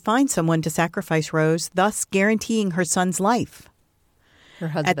she could find someone to sacrifice Rose, thus guaranteeing her son's life. Her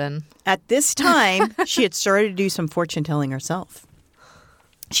husband. At this time, she had started to do some fortune telling herself.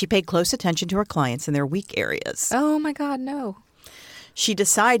 She paid close attention to her clients and their weak areas. Oh, my God, no. She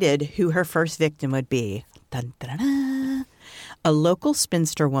decided who her first victim would be. Dun, dun, dun, dun. A local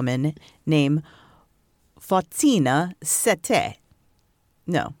spinster woman named Faustina Seti.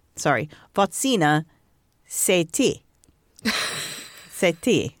 Faustina Seti.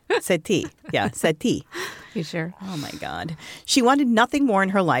 Seti. Yeah, Seti. You sure? Oh, my God. She wanted nothing more in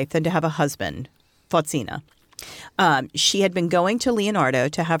her life than to have a husband, Faustina. She had been going to Leonardo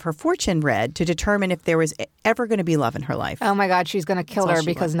to have her fortune read to determine if there was ever going to be love in her life. Oh my God, she's going to kill her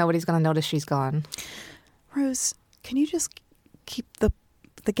because nobody's going to notice she's gone. Rose, can you just keep the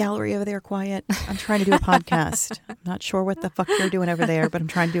gallery over there quiet? I'm trying to do a podcast. I'm not sure what the fuck you're doing over there, but I'm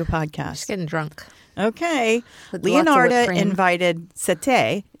trying to do a podcast. She's getting drunk. Okay. Leonarda invited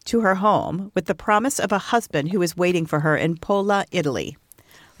Sete to her home with the promise of a husband who was waiting for her in Pola, Italy.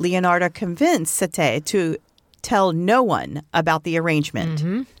 Leonarda convinced Sete to tell no one about the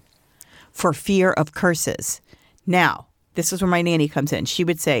arrangement for fear of curses. Now, this is where my nanny comes in. She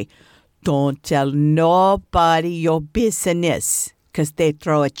would say, "Don't tell nobody your business because they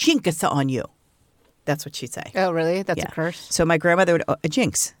throw a chinkas on you." That's what she'd say. Oh, really? That's a curse? So my grandmother would, a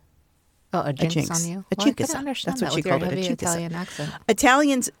jinx. Oh, a jinx on you? A chinkas. chinkas. I understand That's what she called it, a chinkas. Italian accent.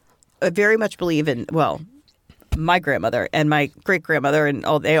 Italians very much believe in, well, my grandmother and my great-grandmother and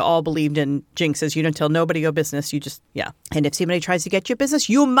they all believed in jinxes. You don't tell nobody your business. You just, And if somebody tries to get your business,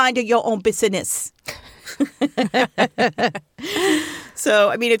 you mind your own business. So,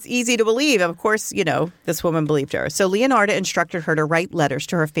 I mean, it's easy to believe. Of course, this woman believed her. So Leonarda instructed her to write letters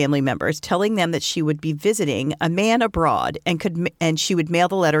to her family members, telling them that she would be visiting a man abroad and she would mail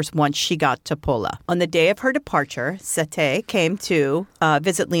the letters once she got to Pola. On the day of her departure, Sete came to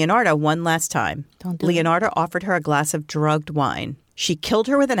visit Leonarda one last time. Leonarda offered her a glass of drugged wine. She killed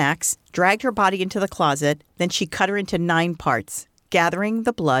her with an axe, dragged her body into the closet, then she cut her into 9 parts, gathering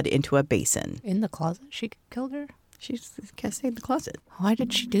the blood into a basin. In the closet? She killed her? She stayed in the closet. Why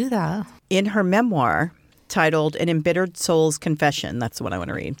did she do that? In her memoir, titled An Embittered Soul's Confession, that's the one I want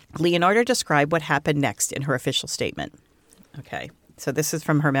to read, Leonarda described what happened next in her official statement. Okay, so this is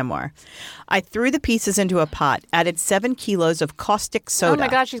from her memoir. "I threw the pieces into a pot, added 7 kilos of caustic soda." Oh my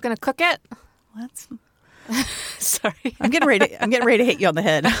God, she's going to cook it? That's... Sorry. I'm getting ready to hit you on the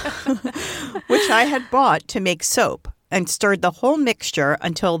head. "Which I had bought to make soap, and stirred the whole mixture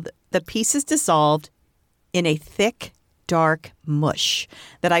until the pieces dissolved in a thick, dark mush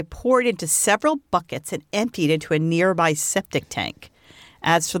that I poured into several buckets and emptied into a nearby septic tank.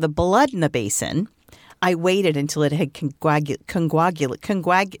 As for the blood in the basin, I waited until it had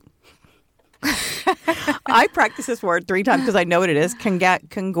I practiced this word 3 times because I know what it is.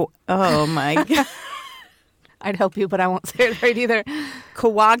 Oh, my God. I'd help you, but I won't say it right either.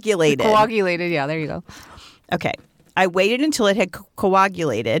 Coagulated. Coagulated, yeah, there you go. Okay. I waited until it had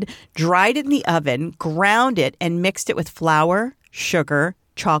coagulated, dried it in the oven, ground it, and mixed it with flour, sugar,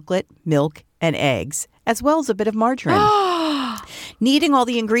 chocolate, milk, and eggs, as well as a bit of margarine. Kneading all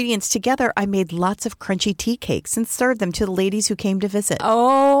the ingredients together, I made lots of crunchy tea cakes and served them to the ladies who came to visit.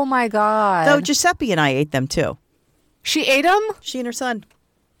 Oh, my God. Though Giuseppe and I ate them, too. She ate them? She and her son.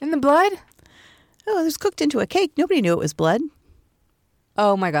 In the blood? Oh, it was cooked into a cake. Nobody knew it was blood.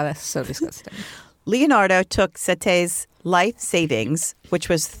 Oh, my God, that's so disgusting. Leonardo took Sete's life savings, which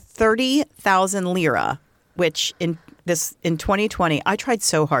was 30,000 lira, which in 2020, I tried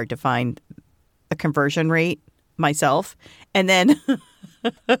so hard to find a conversion rate myself. And then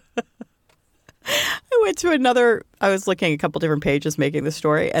I went to I was looking at a couple different pages making the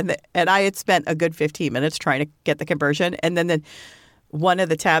story, and I had spent a good 15 minutes trying to get the conversion. And then one of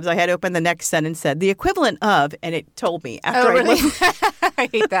the tabs I had open, the next sentence said, the equivalent of, and it told me after really? I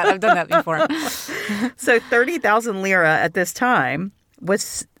hate that. I've done that before. So 30,000 lira at this time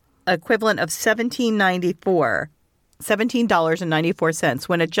was equivalent of $17.94.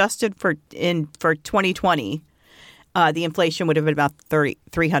 When adjusted for 2020, the inflation would have been about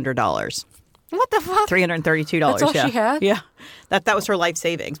 $300. What the fuck? $332. That's all she had? Yeah. That was her life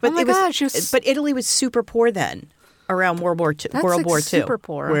savings. But oh my gosh. But Italy was super poor then. Around World War II. That's World War II. Super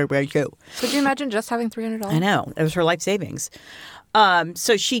poor. World War II. Could you imagine just having $300? I know. It was her life savings.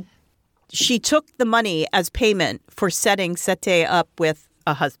 So she took the money as payment for setting Sete up with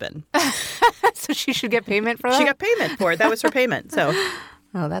a husband. So she should get payment for that? She got payment for it. That was her payment. So,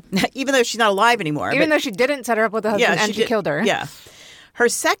 even though she's not alive anymore. Even though she didn't set her up with a husband and she killed her. Yeah. Her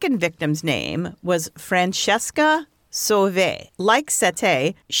second victim's name was Francesca Sauvé. Like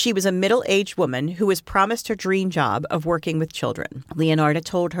Sete, she was a middle-aged woman who was promised her dream job of working with children. Leonarda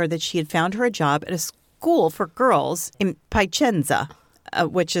told her that she had found her a job at a school for girls in Piacenza,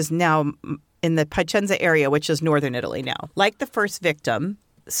 which is now in the Piacenza area, which is northern Italy now. Like the first victim,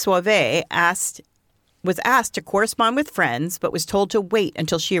 Sauvé was asked to correspond with friends, but was told to wait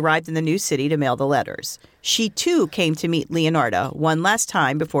until she arrived in the new city to mail the letters. She, too, came to meet Leonarda one last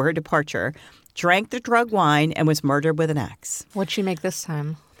time before her departure, drank the drug wine, and was murdered with an axe. What'd she make this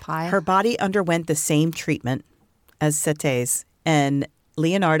time? Pie? Her body underwent the same treatment as Sete's, and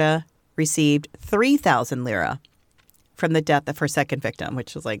Leonarda received 3,000 lira from the death of her second victim,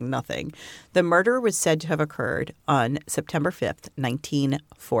 which was like nothing. The murder was said to have occurred on September 5th,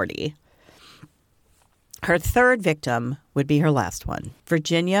 1940. Her third victim would be her last one,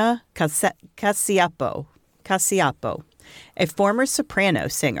 Virginia Caciapo, a former soprano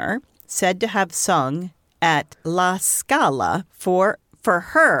singer said to have sung at La Scala. For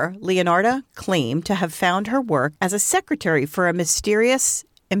her, Leonarda claimed to have found her work as a secretary for a mysterious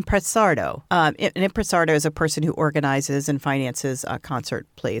impresario. An impresario is a person who organizes and finances concert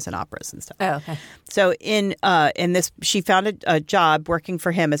plays and operas and stuff. Oh, okay. So in this, she found a job working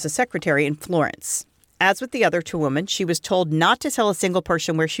for him as a secretary in Florence. As with the other two women, she was told not to tell a single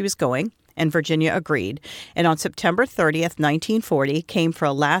person where she was going, and Virginia agreed. And on September 30th, 1940, came for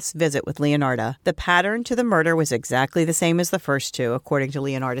a last visit with Leonarda. The pattern to the murder was exactly the same as the first two, according to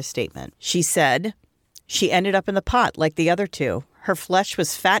Leonarda's statement. She said she ended up in the pot like the other two. Her flesh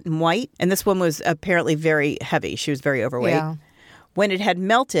was fat and white, and this one was apparently very heavy. She was very overweight. Yeah. When it had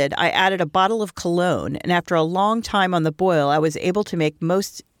melted, I added a bottle of cologne, and after a long time on the boil, I was able to make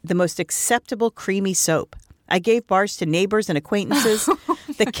the most acceptable creamy soap. I gave bars to neighbors and acquaintances.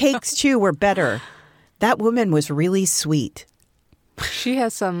 The cakes, too, were better. That woman was really sweet. She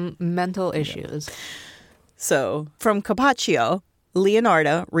has some mental issues. So, from Carpaccio,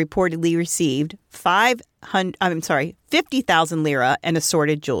 Leonarda reportedly received 50,000 lira and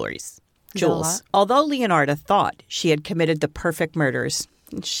assorted jewels. Although Leonarda thought she had committed the perfect murders,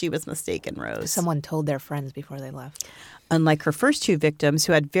 she was mistaken, Rose. Someone told their friends before they left. Unlike her first two victims,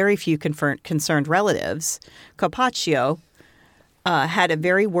 who had very few concerned relatives, Carpaccio had a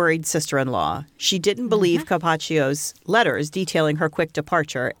very worried sister-in-law. She didn't believe Carpaccio's letters detailing her quick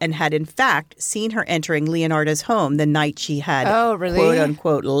departure and had, in fact, seen her entering Leonarda's home the night she had,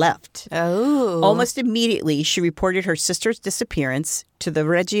 quote-unquote, left. Oh. Almost immediately, she reported her sister's disappearance to the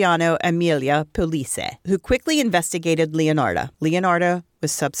Reggiano Emilia Police, who quickly investigated Leonarda. Leonarda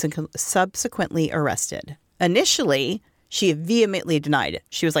was subsequently arrested. Initially, she vehemently denied it.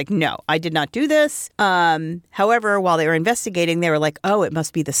 She was like, no, I did not do this. However, while they were investigating, they were like, oh, it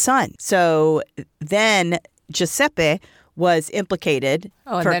must be the son. So then Giuseppe was implicated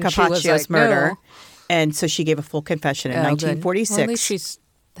for Carpaccio's murder. No. And so she gave a full confession in 1946. Well, at least she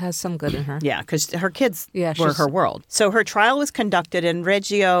has some good in her. Yeah, because her kids were her world. So her trial was conducted in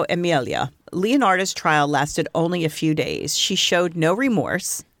Reggio Emilia. Leonarda's trial lasted only a few days. She showed no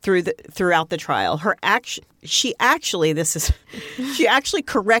remorse throughout the trial. She actually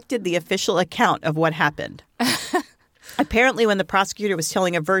corrected the official account of what happened. Apparently, when the prosecutor was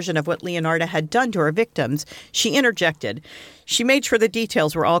telling a version of what Leonarda had done to her victims, she interjected. She made sure the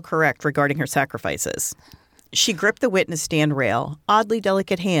details were all correct regarding her sacrifices. She gripped the witness stand rail, oddly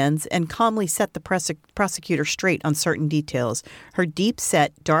delicate hands, and calmly set the prosecutor straight on certain details. Her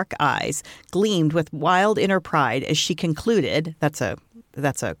deep-set, dark eyes gleamed with wild inner pride as she concluded, that's a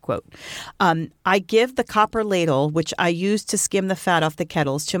quote, I give the copper ladle, which I used to skim the fat off the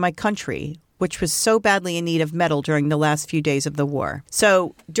kettles, to my country, which was so badly in need of metal during the last few days of the war.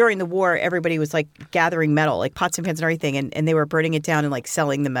 So during the war, everybody was like gathering metal, like pots and pans and everything, and they were burning it down and like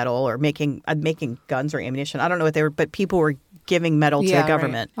selling the metal or making guns or ammunition. I don't know what they were, but people were giving metal to the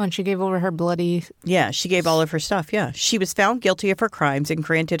government. Right. Oh, and she gave over her bloody... Yeah, she gave all of her stuff, yeah. She was found guilty of her crimes and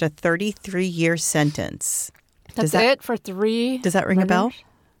granted a 33-year sentence. That's it for 3 Does that ring murders? a bell?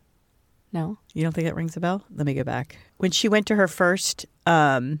 No. You don't think that rings a bell? Let me go back. When she went to the first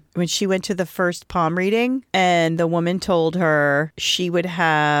palm reading, and the woman told her she would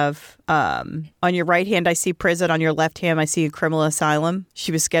have, on your right hand, I see prison. On your left hand, I see a criminal asylum.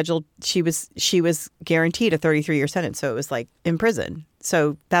 She was guaranteed a 33-year sentence. So it was like in prison.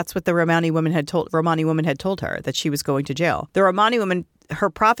 So that's what the Romani woman had told her, that she was going to jail. The Romani woman, her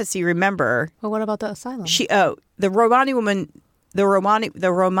prophecy, remember. Well, what about the asylum?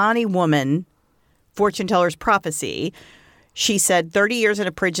 The Romani woman, fortune teller's prophecy, she said 30 years in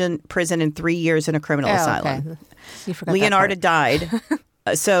a prison and 3 years in a criminal asylum. Okay. You forgot Leonarda died.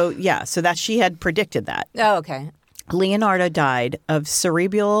 So that she had predicted that. Oh, okay. Leonarda died of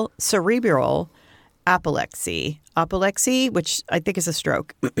cerebral apoplexy, which I think is a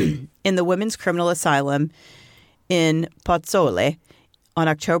stroke, in the women's criminal asylum in Pozzuoli on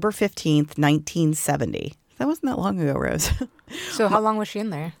October 15th, 1970. That wasn't that long ago, Rose. So how long was she in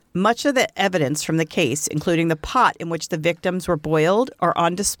there? Much of the evidence from the case, including the pot in which the victims were boiled, are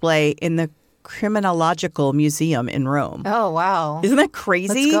on display in the Criminological Museum in Rome. Oh, wow. Isn't that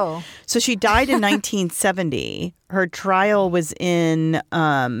crazy? Let's go. So she died in 1970. Her trial was in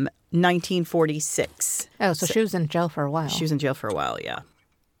 1946. Oh, so she was in jail for a while. She was in jail for a while, yeah.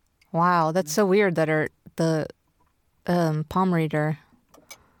 Wow, that's so weird that the palm reader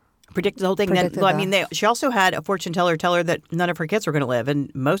Predicted the whole thing. Predicted I mean, she also had a fortune teller tell her that none of her kids were going to live,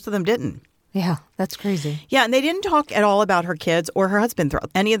 and most of them didn't. Yeah, that's crazy. Yeah, and they didn't talk at all about her kids or her husband throughout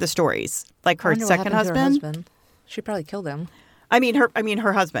any of the stories. Like her second husband. She probably killed him. I mean,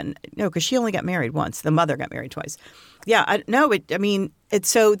 her husband. No, because she only got married once. The mother got married twice. Yeah, it's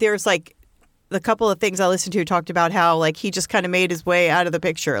so there's like the couple of things I listened to talked about how like he just kind of made his way out of the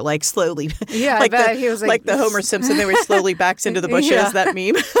picture, like slowly. Yeah, like I bet he was like the Homer Simpson. They were slowly backs into the bushes. Yeah. That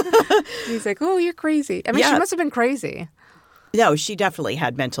meme. He's like, "Oh, you're crazy." I mean, she must have been crazy. No, she definitely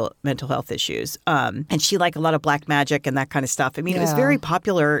had mental health issues, and she liked a lot of black magic and that kind of stuff. I mean, it was very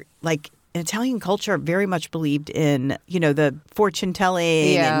popular, like. In Italian culture, very much believed in, the fortune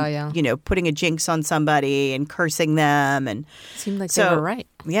telling and, putting a jinx on somebody and cursing them. And it seemed like they were right.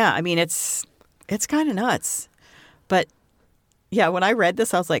 Yeah, I mean, it's kind of nuts. But, yeah, when I read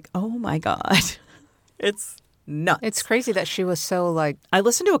this, I was like, oh, my God. It's nuts. It's crazy that she was so, like... I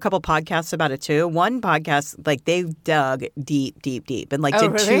listened to a couple podcasts about it, too. One podcast, like, they dug deep, and, like,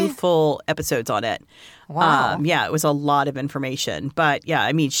 did really? 2 full episodes on it. Wow. Yeah, it was a lot of information. But, yeah,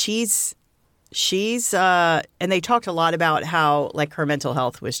 I mean, she's and they talked a lot about how like her mental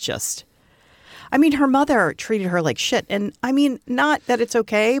health was just, I mean, her mother treated her like shit. And I mean, not that it's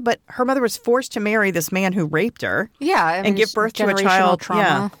okay, but her mother was forced to marry this man who raped her. Yeah. I mean, and give birth to a child.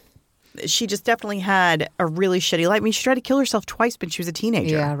 Trauma. Yeah. She just definitely had a really shitty life. I mean, she tried to kill herself twice when she was a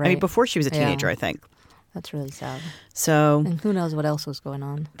teenager. Yeah, right. I mean, before she was a teenager, I think. That's really sad. So. And who knows what else was going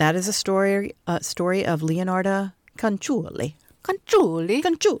on. That is a story of Leonarda Cianciulli.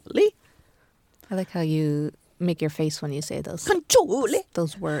 Cianciulli. I like how you make your face when you say those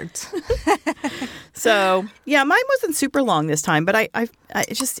words. So, yeah, mine wasn't super long this time, but I thought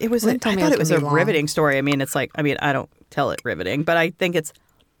it was a riveting story. I mean, it's like, I don't tell it riveting, but I think it's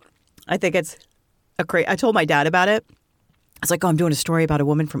a great, I told my dad about it. I was like, I'm doing a story about a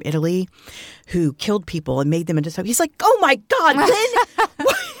woman from Italy who killed people and made them into stuff. He's like, oh my God, Lynn,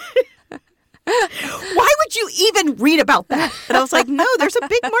 why would you even read about that? And I was like, no, there's a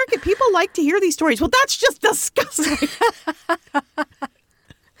big market. People like to hear these stories. Well, that's just disgusting.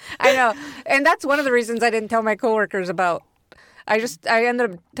 I know. And that's one of the reasons I didn't tell my coworkers about. I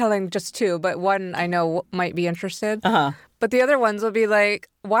ended up telling just 2, but one I know might be interested. Uh-huh. But the other ones will be like,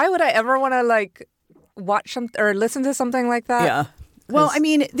 why would I ever want to like watch or listen to something like that? Yeah. Well, I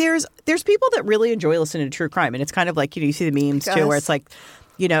mean, there's people that really enjoy listening to true crime. And it's kind of like, you see the memes too, where it's like,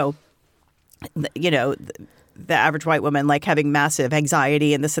 the average white woman like having massive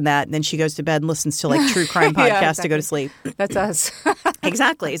anxiety and this and that, and then she goes to bed and listens to like true crime podcasts to go to sleep. That's us.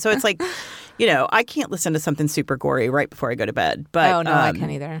 Exactly. So it's like, I can't listen to something super gory right before I go to bed. But oh no, I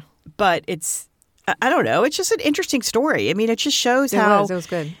can't either. But it's, I don't know. It's just an interesting story. I mean, it just shows how it was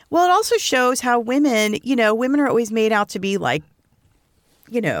good. Well, it also shows how women are always made out to be like,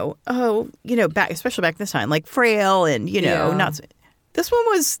 especially back this time, like frail and not. This one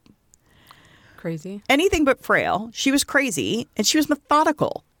was. Crazy. Anything but frail. She was crazy and she was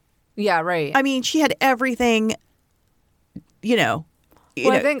methodical. Yeah, right. I mean, she had everything, Well,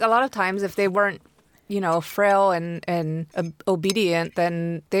 I think a lot of times if they weren't, frail and obedient,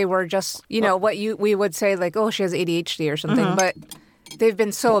 then they were just, we would say like, oh, she has ADHD or something. Mm-hmm. But they've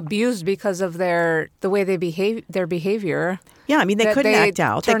been so abused because of the way they behave, their behavior. Yeah, I mean, they couldn't act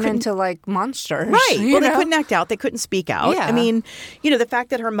out. They turned into like monsters. Right. Well, they couldn't act out. They couldn't speak out. Yeah. I mean, the fact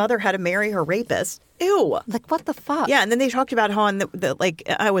that her mother had to marry her rapist. Ew. Like, what the fuck? Yeah, and then they talked about how on the like,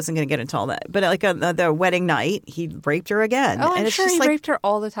 I wasn't going to get into all that, but like on the wedding night, he raped her again. Oh, and I'm sure he raped her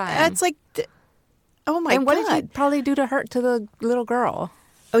all the time. It's like, oh my God. And what did he probably do to the little girl?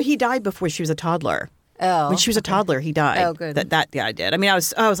 Oh, he died before she was a toddler. Oh, when she was a toddler, he died. Oh, good. Yeah, I did. I mean, I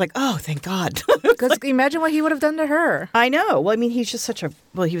was like, oh, thank God. Because imagine what he would have done to her. I know. Well, I mean, he's just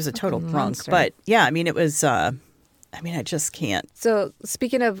he was a total drunk. Monster. But yeah, I mean, it was. I just can't. So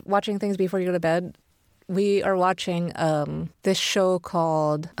speaking of watching things before you go to bed, we are watching this show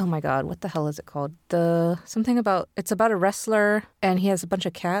called, oh my God, what the hell is it called? It's about a wrestler and he has a bunch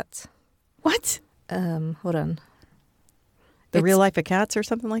of cats. What? Hold on. The Real Life of Cats or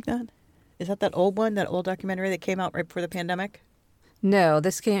something like that? Is that old one, that old documentary that came out right before the pandemic? No,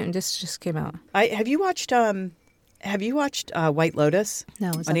 this just came out. Have you watched White Lotus? No,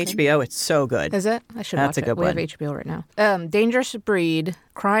 on HBO. It's so good. Is it? I should watch it. That's a good one. We have HBO right now. Dangerous Breed,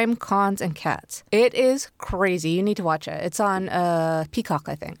 Crime, Cons, and Cats. It is crazy. You need to watch it. It's on Peacock,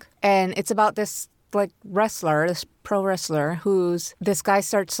 I think. And it's about this this pro wrestler this guy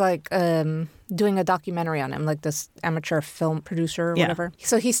starts doing a documentary on him, like this amateur film producer or whatever.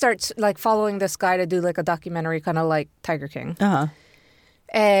 So he starts following this guy to do a documentary, kind of like Tiger King. Uh-huh.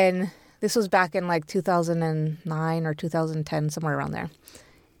 And this was back in 2009 or 2010, somewhere around there.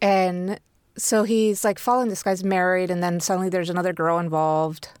 And so he's like following this guy's married, and then suddenly there's another girl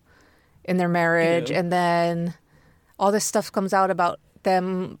involved in their marriage. Ew. And then all this stuff comes out about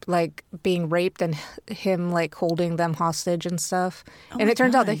them like being raped and him like holding them hostage and stuff. And it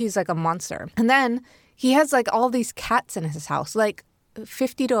turns out that he's like a monster. And then he has like all these cats in his house, like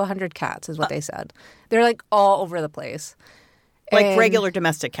 50 to 100 cats is what they said. They're like all over the place. Like regular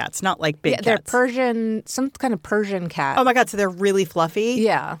domestic cats, not like big cats. They're Persian, some kind of Persian cat. Oh my God, so they're really fluffy?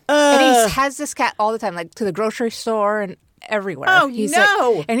 Yeah. And he has this cat all the time, like to the grocery store and everywhere. Oh, he's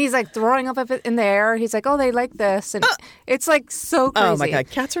no. Like, and he's like throwing up in the air. He's like, oh, they like this. And it's like so crazy. Oh my God,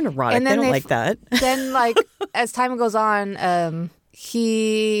 cats are neurotic. And they don't like that. Then like as time goes on,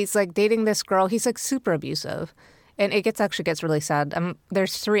 he's like dating this girl. He's like super abusive. And it actually gets really sad.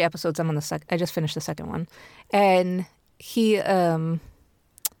 There's 3 episodes. I'm on the I just finished the second one. And he is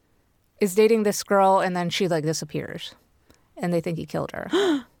dating this girl, and then she like disappears, and they think he killed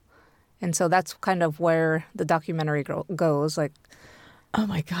her. And so that's kind of where the documentary goes. Like, oh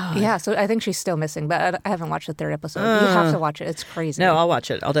my God, yeah. So I think she's still missing, but I haven't watched the 3rd episode. You have to watch it. It's crazy. No, I'll watch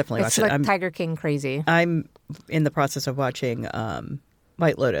it. I'll definitely watch it. It's like Tiger King crazy. I'm in the process of watching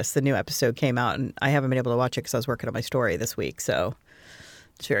White Lotus. The new episode came out, and I haven't been able to watch it because I was working on my story this week. So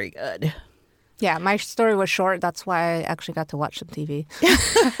it's very good. Yeah, my story was short. That's why I actually got to watch some TV.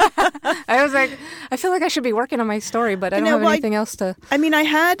 I was like, I feel like I should be working on my story, but I don't have anything else to. I mean,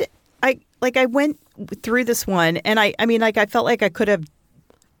 I went through this one, and I mean, like, I felt like I could have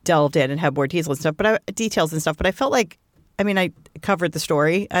delved in and had more details and stuff, but I felt like, I mean, I covered the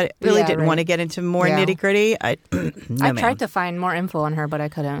story. I really didn't want to get into more nitty gritty. I tried to find more info on her, but I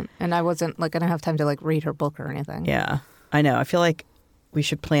couldn't, and I wasn't like I didn't have time to like read her book or anything. Yeah, I know. I feel like we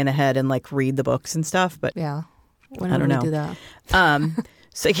should plan ahead and like read the books and stuff, but yeah, I don't know. Do that?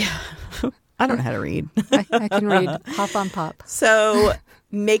 So yeah, I don't know how to read. I can read Hop on Pop. So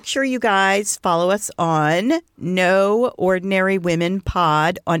make sure you guys follow us on No Ordinary Women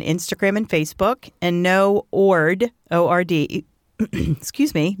Pod on Instagram and Facebook, and No Ord O-R-D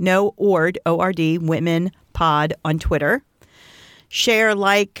excuse me, No Ord O-R-D Women Pod on Twitter. Share,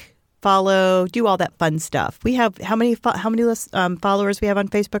 like, follow, do all that fun stuff. We have how many followers we have on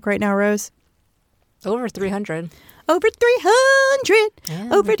Facebook right now, Rose? Over 300. Over 300.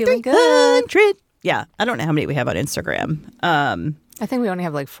 Yeah, over 300. Good. Yeah, I don't know how many we have on Instagram. I think we only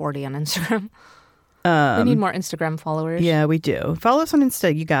have like 40 on Instagram. We need more Instagram followers. Yeah, we do. Follow us on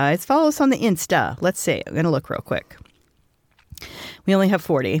Insta, you guys. Follow us on the Insta. Let's see. I'm going to look real quick. We only have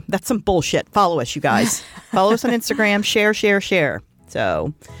 40. That's some bullshit. Follow us, you guys. Follow us on Instagram. Share.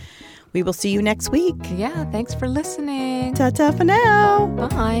 So we will see you next week. Yeah, thanks for listening. Ta-ta for now.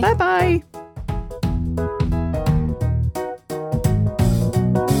 Bye. Bye-bye.